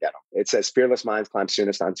don't forget them. It says, "Fearless minds climb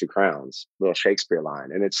soonest on 2 crowns," little Shakespeare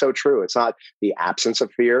line. And it's so true. It's not the absence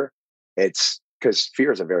of fear. It's because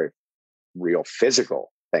fear is a very real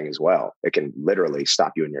physical thing as well. It can literally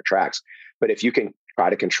stop you in your tracks. But if you can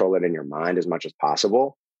try to control it in your mind as much as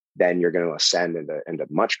possible, then you're going to ascend into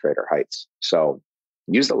much greater heights. So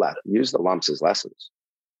use the lumps as lessons.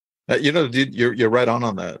 Dude, you're right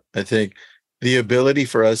on that. I think the ability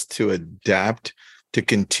for us to adapt to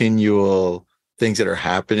continual things that are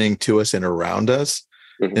happening to us and around us,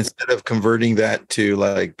 instead of converting that to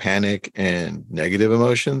like panic and negative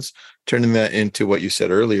emotions, turning that into what you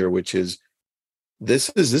said earlier, which is this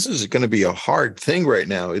is going to be a hard thing right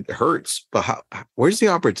now. It hurts, but where's the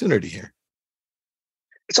opportunity here?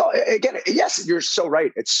 It's all, again, yes, you're so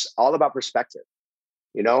right. It's all about perspective.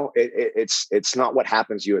 It's not what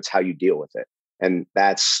happens to you, it's how you deal with it. And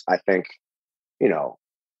that's, I think,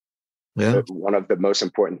 one of the most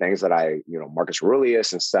important things that Marcus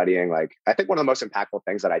Aurelius and studying, like, I think one of the most impactful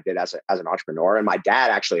things that I did as an entrepreneur. And my dad,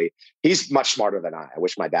 actually, he's much smarter than I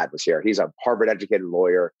wish my dad was here. He's a Harvard educated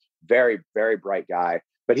lawyer, very, very bright guy.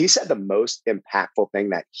 But he said the most impactful thing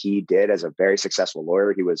that he did as a very successful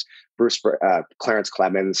lawyer, he was Clarence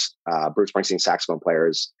Clemens, Bruce Springsteen saxophone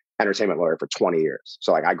player's entertainment lawyer for 20 years.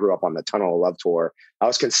 So like, I grew up on the Tunnel of Love tour. I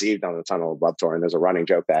was conceived on the Tunnel of Love tour. And there's a running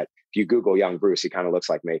joke that if you Google young Bruce, he kind of looks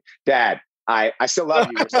like me. Dad, I still love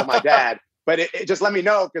you. You're still my dad. But it just let me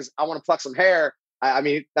know, because I want to pluck some hair. I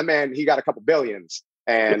mean, that man, he got a couple billions.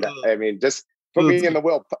 And I mean, just put me in the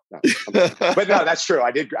will. No, but no, that's true.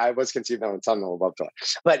 I was conceived on the Tunnel of Love tour.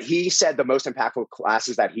 But he said the most impactful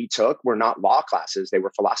classes that he took were not law classes. They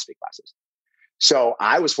were philosophy classes. So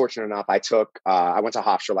I was fortunate enough. I went to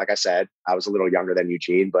Hofstra, like I said. I was a little younger than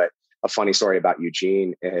Eugene, but a funny story about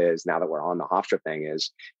Eugene is, now that we're on the Hofstra thing, is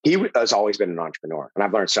he has always been an entrepreneur, and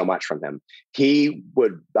I've learned so much from him. He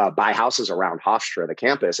would buy houses around Hofstra, the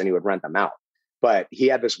campus, and he would rent them out. But he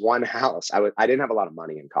had this one house. I didn't have a lot of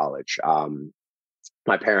money in college.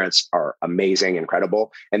 My parents are amazing,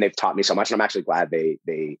 incredible, and they've taught me so much. And I'm actually glad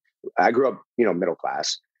I grew up, middle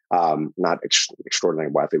class. Not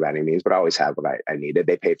extraordinarily wealthy by any means, but I always had what I needed.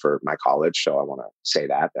 They paid for my college. So I want to say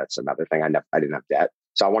that's another thing. I didn't have debt.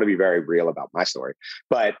 So I want to be very real about my story,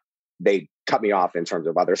 but they cut me off in terms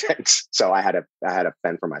of other things. So I had to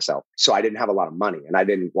fend for myself. So I didn't have a lot of money, and I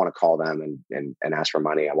didn't want to call them and ask for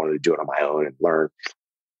money. I wanted to do it on my own and learn.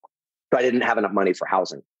 But I didn't have enough money for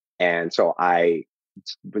housing. And so I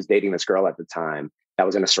was dating this girl at the time that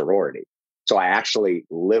was in a sorority. So I actually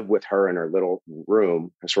lived with her in her little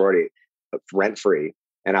room, a sorority, rent free.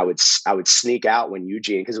 And I would sneak out when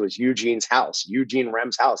because it was Eugene's house, Eugene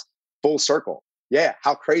Rem's house, full circle. Yeah.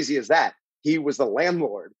 How crazy is that? He was the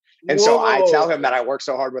landlord. And so I tell him that I work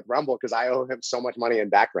so hard with Rumble because I owe him so much money in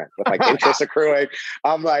back rent with like interest accruing.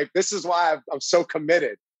 I'm like, this is why I'm so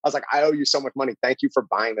committed. I was like, I owe you so much money. Thank you for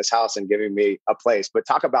buying this house and giving me a place. But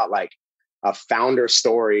talk about like a founder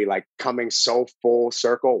story, like coming so full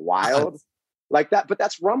circle, wild like that. But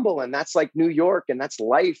that's Rumble, and that's like New York, and that's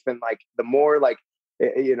life. And like the more like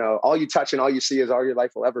all you touch and all you see is all your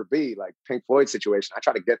life will ever be, like Pink Floyd situation. I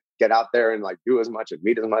try to get out there and like do as much and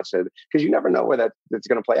meet as much, because you never know where that's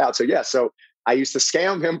going to play out. So yeah, so I used to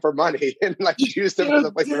scam him for money and like use him as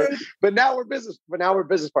a place. But now we're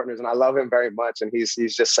business partners, and I love him very much. And he's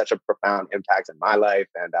just such a profound impact in my life.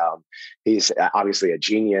 And he's obviously a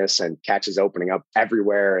genius and catches opening up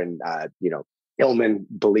everywhere. And Tillman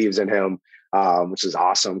believes in him, which is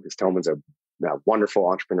awesome, because Tillman's a wonderful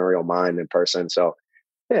entrepreneurial mind and person. So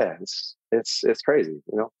yeah, it's crazy,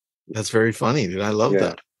 That's very funny, dude. I love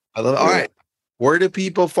that. I love it. All right. Where do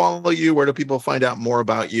people follow you? Where do people find out more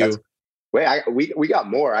about you? We got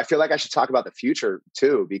more. I feel like I should talk about the future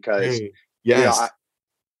too, because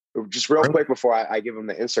just real quick before I give them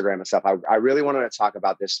the Instagram and stuff, I really wanted to talk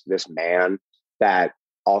about this man that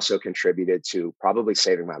also contributed to probably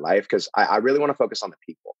saving my life, because I really want to focus on the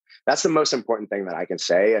people. That's the most important thing that I can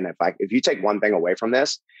say. And if you take one thing away from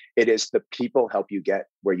this, it is the people help you get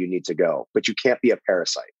where you need to go. But you can't be a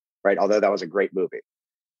parasite, right? Although that was a great movie.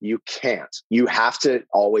 You can't. You have to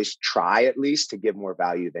always try at least to give more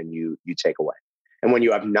value than you take away. And when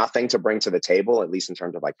you have nothing to bring to the table, at least in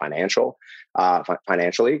terms of like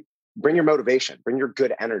financially, bring your motivation, bring your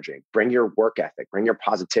good energy, bring your work ethic, bring your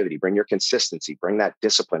positivity, bring your consistency, bring that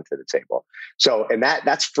discipline to the table. So, and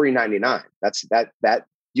that's free 99. That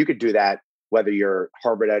you could do that whether you're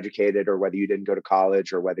Harvard educated or whether you didn't go to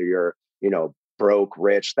college or whether you're, broke,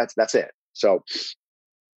 rich. That's it. So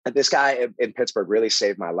this guy in Pittsburgh really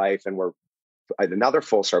saved my life. And we're another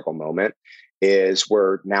full circle moment is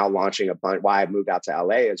we're now launching why I moved out to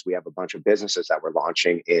LA is we have a bunch of businesses that we're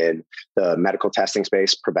launching in the medical testing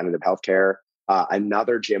space, preventative healthcare,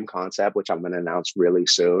 another gym concept, which I'm going to announce really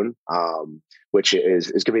soon, which is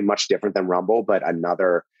going to be much different than Rumble, but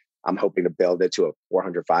I'm hoping to build it to a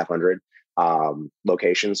 400, 500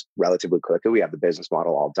 locations relatively quickly. We have the business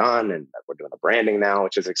model all done and we're doing the branding now,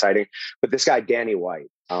 which is exciting. But this guy, Danny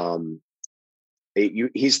White,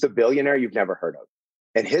 he's the billionaire you've never heard of.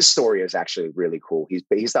 And his story is actually really cool. He's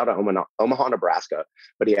based out of Omaha, Nebraska,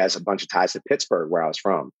 but he has a bunch of ties to Pittsburgh, where I was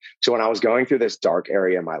from. So when I was going through this dark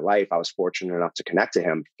area in my life, I was fortunate enough to connect to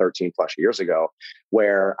him 13 plus years ago,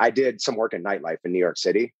 where I did some work in nightlife in New York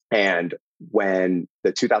City. And when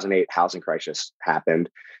the 2008 housing crisis happened,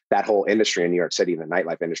 that whole industry in New York City, the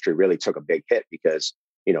nightlife industry, really took a big hit because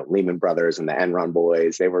Lehman Brothers and the Enron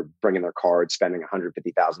boys, they were bringing their cards, spending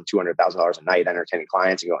 $150,000, $200,000 a night, entertaining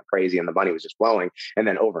clients and going crazy. And the money was just flowing. And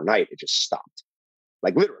then overnight, it just stopped,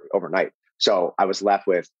 like literally overnight. So I was left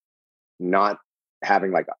with not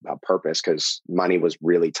having like a purpose, because money was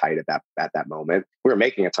really tight at that moment. We were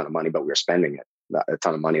making a ton of money, but we were spending a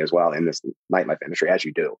ton of money as well in this nightlife industry, as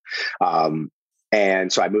you do.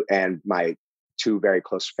 And so I moved, and my two very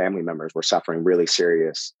close family members were suffering really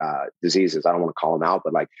serious diseases. I don't want to call them out,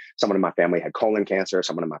 but like someone in my family had colon cancer,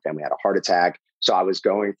 someone in my family had a heart attack. So I was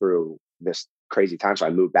going through this crazy time. So I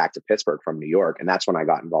moved back to Pittsburgh from New York, and that's when I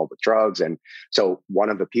got involved with drugs. And so one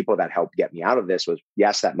of the people that helped get me out of this was,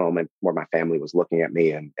 that moment where my family was looking at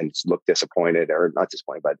me and looked disappointed, or not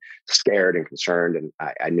disappointed, but scared and concerned. And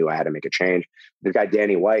I knew I had to make a change. The guy,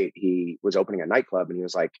 Danny White, he was opening a nightclub, and he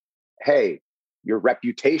was like, hey, your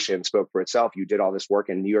reputation spoke for itself. You did all this work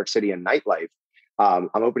in New York City and nightlife. I'm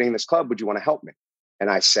opening this club. Would you want to help me? And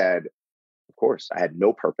I said, of course. I had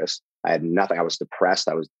no purpose. I had nothing. I was depressed.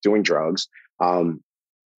 I was doing drugs.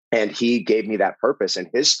 And he gave me that purpose. And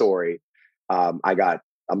his story, I'm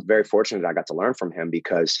very fortunate I got to learn from him,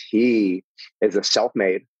 because he is a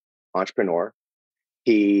self-made entrepreneur.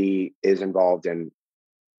 He is involved in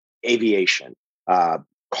aviation,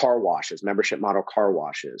 car washes, membership model car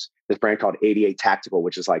washes. This brand called 88 Tactical,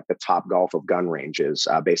 which is like the Top Golf of gun ranges,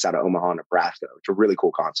 based out of Omaha, Nebraska, which is a really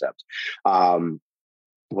cool concept.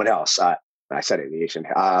 What else? I said aviation.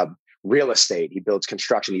 Real estate. He builds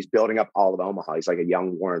construction. He's building up all of Omaha. He's like a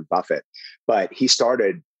young Warren Buffett. But he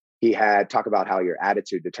had talk about how your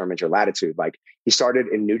attitude determines your latitude. Like, he started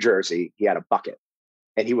in New Jersey. He had a bucket,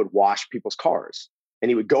 and he would wash people's cars. And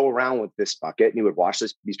he would go around with this bucket, and he would wash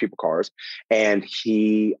these people's cars. And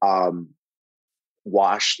he was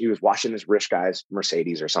washing this rich guy's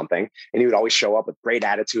Mercedes or something. And he would always show up with great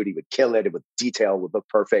attitude. He would kill it. It would detail, would look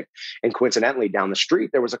perfect. And coincidentally, down the street,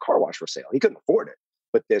 there was a car wash for sale. He couldn't afford it.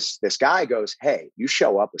 But this guy goes, hey, you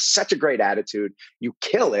show up with such a great attitude. You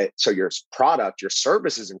kill it. So your product, your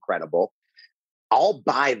service is incredible. I'll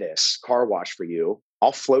buy this car wash for you.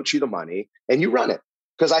 I'll float you the money, and you run it,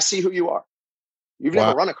 because I see who you are. You've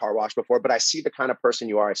never run a car wash before, but I see the kind of person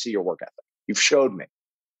you are. I see your work ethic. You've showed me.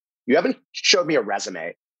 You haven't showed me a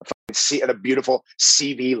resume, a beautiful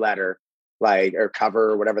CV letter, like, or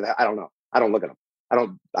cover or whatever. I don't know. I don't look at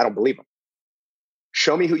them. I don't believe them.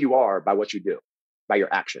 Show me who you are by what you do. by your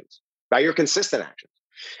actions, by your consistent actions.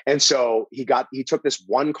 And so he took this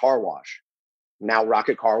one car wash. Now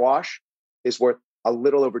Rocket Car Wash is worth a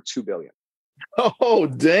little over $2 billion. Oh,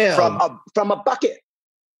 damn. From a bucket.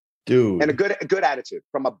 Dude. And a good attitude.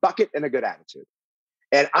 From a bucket and a good attitude.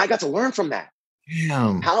 And I got to learn from that.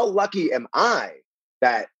 Damn. How lucky am I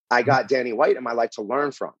that I got Danny White in my life to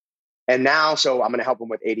learn from? And now, so I'm going to help him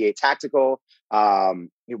with 88 Tactical.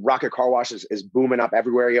 Rocket Car Wash is booming up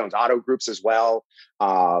everywhere. He owns auto groups as well,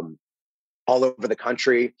 all over the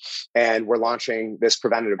country. And we're launching this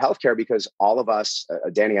preventative healthcare because all of us,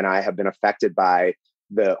 Danny and I, have been affected by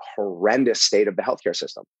the horrendous state of the healthcare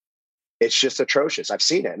system. It's just atrocious. I've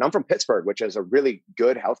seen it. And I'm from Pittsburgh, which is a really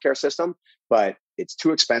good healthcare system, but it's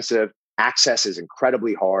too expensive. Access is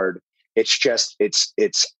incredibly hard. It's just,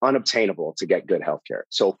 it's unobtainable to get good healthcare.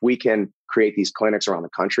 So if we can create these clinics around the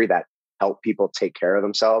country that help people take care of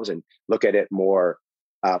themselves and look at it more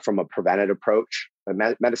from a preventative approach,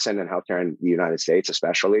 medicine and healthcare in the United States,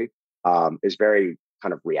 especially, is very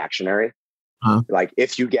kind of reactionary. Huh? Like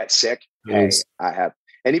if you get sick, hey, I have,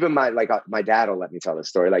 and even my dad will let me tell this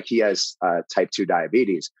story. Like he has type 2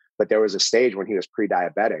 diabetes, but there was a stage when he was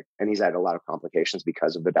pre-diabetic and he's had a lot of complications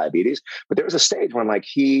because of the diabetes. But there was a stage when like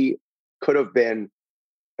he could have been,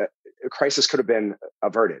 a crisis could have been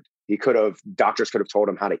averted. Doctors could have told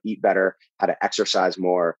him how to eat better, how to exercise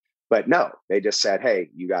more. But no, they just said,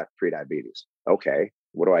 hey, you got pre-diabetes. Okay,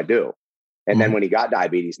 what do I do? And then when he got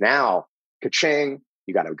diabetes, now, ka-ching,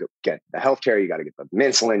 you got to get the healthcare, you got to get the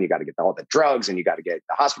insulin, you got to get all the drugs, and you got to get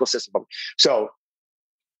the hospital system. So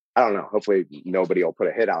I don't know. Hopefully nobody will put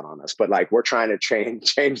a hit out on us, but like we're trying to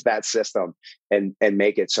change that system and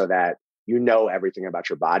make it so that you know everything about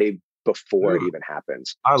your body before it even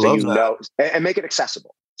happens. I love that. And make it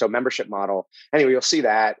accessible. So membership model. Anyway, you'll see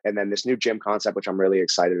that. And then this new gym concept, which I'm really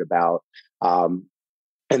excited about.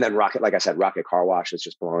 And then like I said, Rocket Car Wash is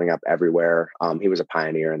just blowing up everywhere. He was a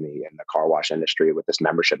pioneer in the car wash industry with this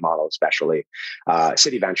membership model, especially.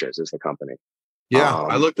 City Ventures is the company. Yeah,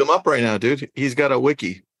 I looked him up right now, dude. He's got a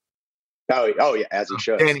wiki. Oh yeah, as he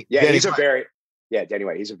should. Danny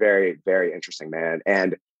White. He's a very, very interesting man,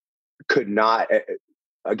 and could not.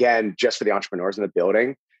 Again, just for the entrepreneurs in the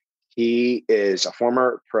building, he is a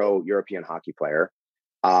former pro European hockey player.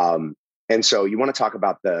 And so you want to talk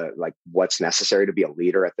about what's necessary to be a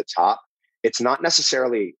leader at the top. It's not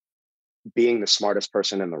necessarily being the smartest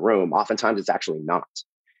person in the room. Oftentimes it's actually not.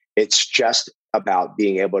 It's just about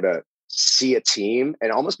being able to see a team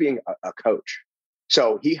and almost being a coach.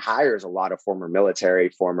 So he hires a lot of former military,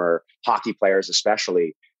 former hockey players,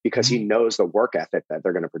 especially because he knows the work ethic that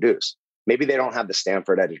they're going to produce. Maybe they don't have the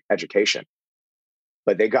Stanford education,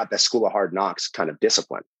 but they got the School of Hard Knocks kind of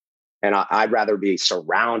discipline. And I'd rather be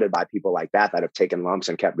surrounded by people like that have taken lumps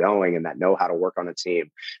and kept going and that know how to work on a team.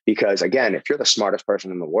 Because again, if you're the smartest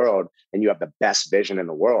person in the world and you have the best vision in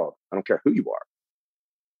the world, I don't care who you are,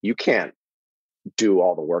 you can't do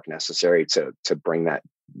all the work necessary to bring that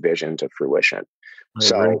vision to fruition.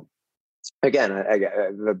 So again,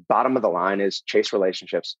 the bottom of the line is chase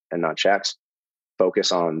relationships and not checks.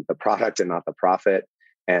 Focus on the product and not the profit,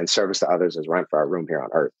 and service to others is rent for our room here on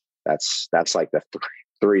earth. That's like the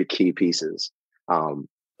three key pieces.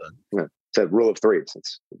 It's a rule of threes.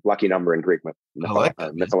 It's a lucky number in Greek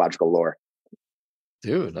mythological lore.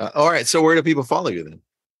 Dude. All right. So where do people follow you then?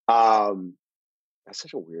 That's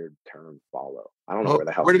such a weird term, follow. I don't know where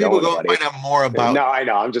the hell. Where do people go find out more about? No, I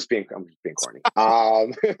know. I'm just being corny.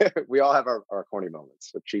 We all have our corny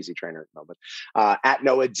moments, with cheesy trainer moments. At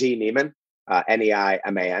Noah D. Neiman,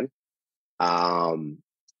 Neiman.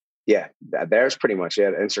 Yeah, there's pretty much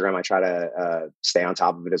it. Instagram, I try to stay on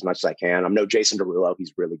top of it as much as I can. I'm no Jason Derulo.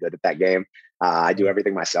 He's really good at that game. I do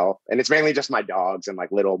everything myself. And it's mainly just my dogs and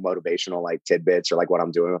like little motivational like tidbits or like what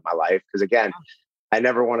I'm doing with my life. Because again, I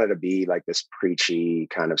never wanted to be like this preachy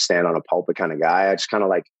kind of stand on a pulpit kind of guy. I just kind of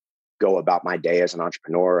like go about my day as an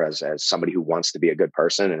entrepreneur, as somebody who wants to be a good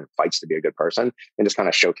person and fights to be a good person, and just kind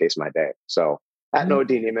of showcase my day. So at Noah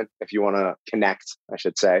D. Neiman, if you want to connect, I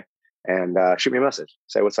should say, and shoot me a message.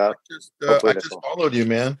 Say what's up. I just followed you,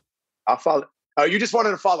 man. I'll follow. Oh, you just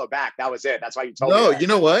wanted to follow back. That was it. That's why you told me. No, you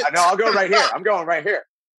know what? No, I'll go right here. I'm going right here.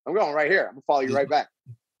 I'm going to follow you right back.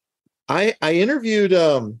 I interviewed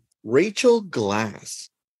Rachel Glass.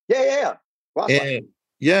 Yeah.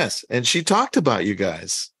 Yes. And she talked about you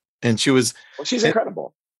guys. And she was... Well, she's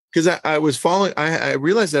incredible. Because I was following... I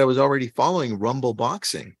realized that I was already following Rumble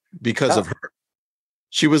Boxing because of her.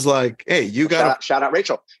 She was like, hey, you got... Shout out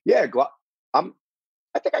Rachel. Yeah, I got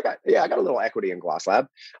a little equity in Gloss Lab.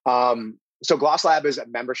 So Gloss Lab is a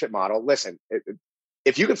membership model. Listen,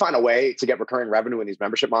 if you can find a way to get recurring revenue in these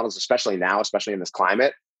membership models, especially now, especially in this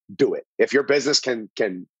climate, do it. If your business can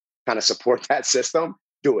kind of support that system,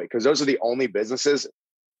 do it. Because those are the only businesses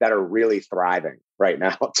that are really thriving right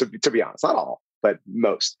now, to be honest. Not all, but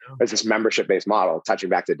most. There's this membership-based model, touching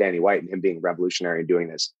back to Danny White and him being revolutionary and doing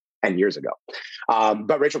this 10 years ago.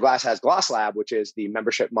 But Rachel Glass has Gloss Lab, which is the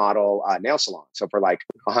membership model nail salon. So for like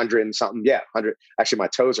 100 and something, 100. Actually, my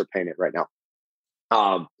toes are painted right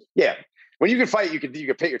now. When you can fight, you can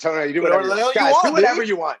paint your toenail. You do whatever you want. Guys, do whatever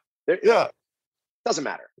you want. Doesn't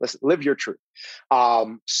matter. Listen, live your truth.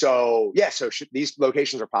 These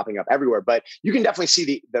locations are popping up everywhere, but you can definitely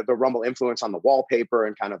see the Rumble influence on the wallpaper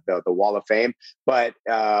and kind of the wall of fame. But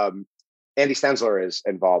Andy Stensler is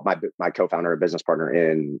involved. My co-founder and business partner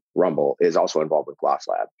in Rumble is also involved with Gloss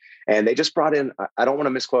Lab, and they just brought in. I don't want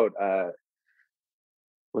to misquote.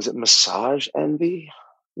 Was it Massage Envy?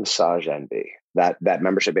 Massage Envy. That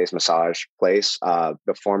membership-based massage place.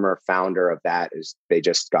 The former founder of that they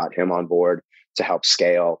just got him on board to help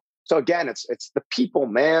scale. So again, it's the people,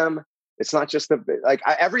 man. It's not just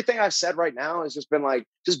everything I've said right now has just been like,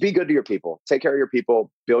 just be good to your people, take care of your people,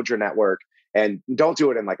 build your network, and don't do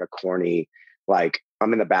it in like a corny, like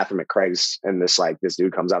I'm in the bathroom at Craig's and this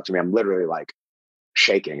dude comes up to me. I'm literally like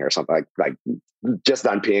shaking or something like just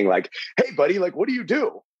done peeing, like, hey buddy, like, what do you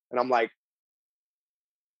do? And I'm like,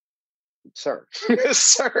 sir.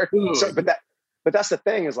 So, but that's the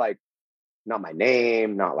thing is like, not my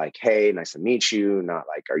name, not like, hey, nice to meet you, not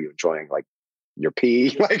like, are you enjoying like your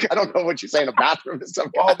pee? Like, I don't know what you say in a bathroom to some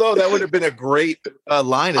guy. Although that would have been a great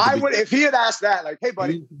line. I would, if he had asked that, like, hey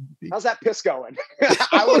buddy, how's that piss going?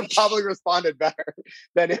 I would have probably responded better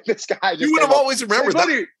than if this guy just, you would have always remembered that.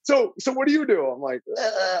 Buddy, so what do you do? I'm like,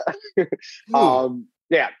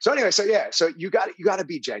 yeah. So anyway, so you got to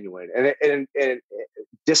be genuine and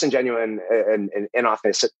disingenuine and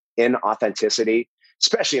inauthenticity,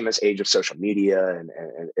 especially in this age of social media, and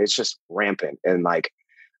it's just rampant. And like,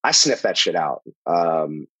 I sniff that shit out.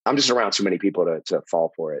 I'm just around too many people to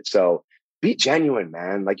fall for it. So be genuine,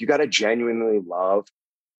 man. Like, you got to genuinely love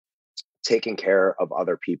taking care of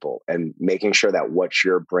other people and making sure that what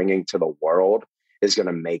you're bringing to the world is going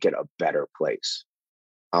to make it a better place.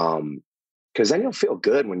 Because then you'll feel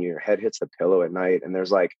good when your head hits the pillow at night. And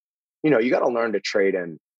there's like, you got to learn to trade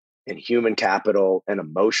in human capital and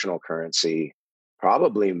emotional currency.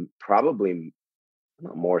 Probably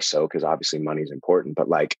not more so, because obviously money is important, but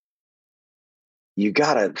like, you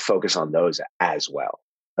got to focus on those as well,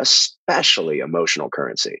 especially emotional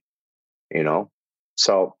currency,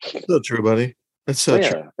 So true, buddy. That's so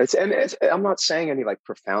true. I'm not saying any like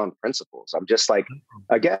profound principles. I'm just like,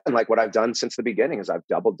 again, like what I've done since the beginning is I've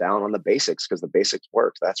doubled down on the basics, because the basics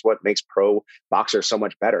work. That's what makes pro boxers so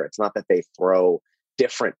much better. It's not that they throw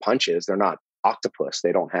different punches. They're not octopus.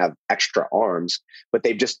 They don't have extra arms, but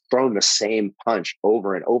they've just thrown the same punch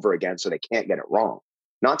over and over again, so they can't get it wrong.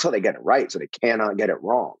 Not until they get it right, so they cannot get it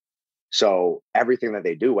wrong. So everything that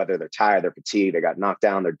they do, whether they're tired, they're fatigued, they got knocked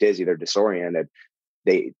down, they're dizzy, they're disoriented,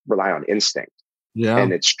 they rely on instinct. Yeah.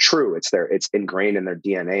 And it's true. It's ingrained in their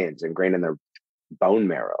DNA. It's ingrained in their bone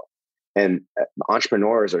marrow. And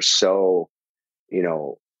entrepreneurs are so,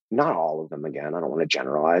 not all of them, again, I don't want to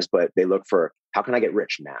generalize, but they look for, how can I get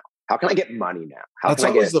rich now? How can I get money now? That's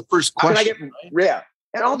always the first question. Yeah.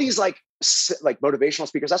 And all these like motivational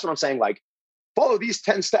speakers, that's what I'm saying. Like, follow these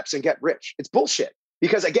 10 steps and get rich. It's bullshit.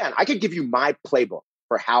 Because again, I could give you my playbook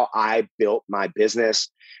for how I built my business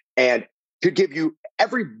and could give you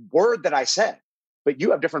every word that I said, but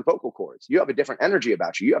you have different vocal cords. You have a different energy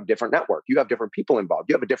about you. You have different network. You have different people involved.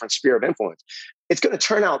 You have a different sphere of influence. It's going to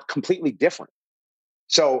turn out completely different.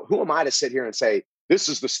 So who am I to sit here and say, this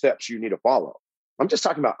is the steps you need to follow? I'm just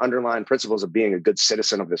talking about underlying principles of being a good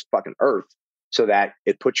citizen of this fucking earth, so that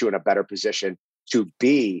it puts you in a better position to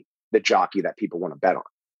be the jockey that people want to bet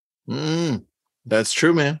on. That's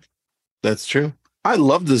true, man. That's true. I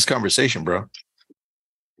love this conversation, bro.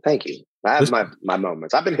 Thank you. I have my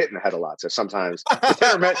moments. I've been hitting the head a lot, so sometimes it's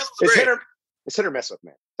hit or miss with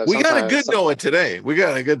me. So we got a good Noah today. We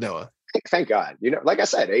got a good Noah. Thank God. Like I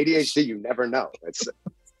said, ADHD, you never know.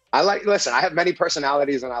 Listen, I have many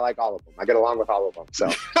personalities and I like all of them. I get along with all of them.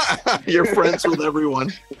 So you're friends with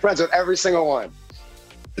everyone. Friends with every single one.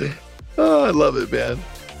 Oh, I love it, man.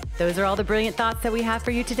 Those are all the brilliant thoughts that we have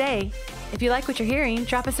for you today. If you like what you're hearing,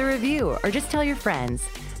 drop us a review or just tell your friends.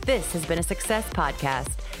 This has been a Success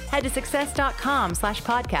Podcast. Head to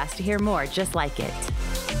success.com/podcast to hear more just like it.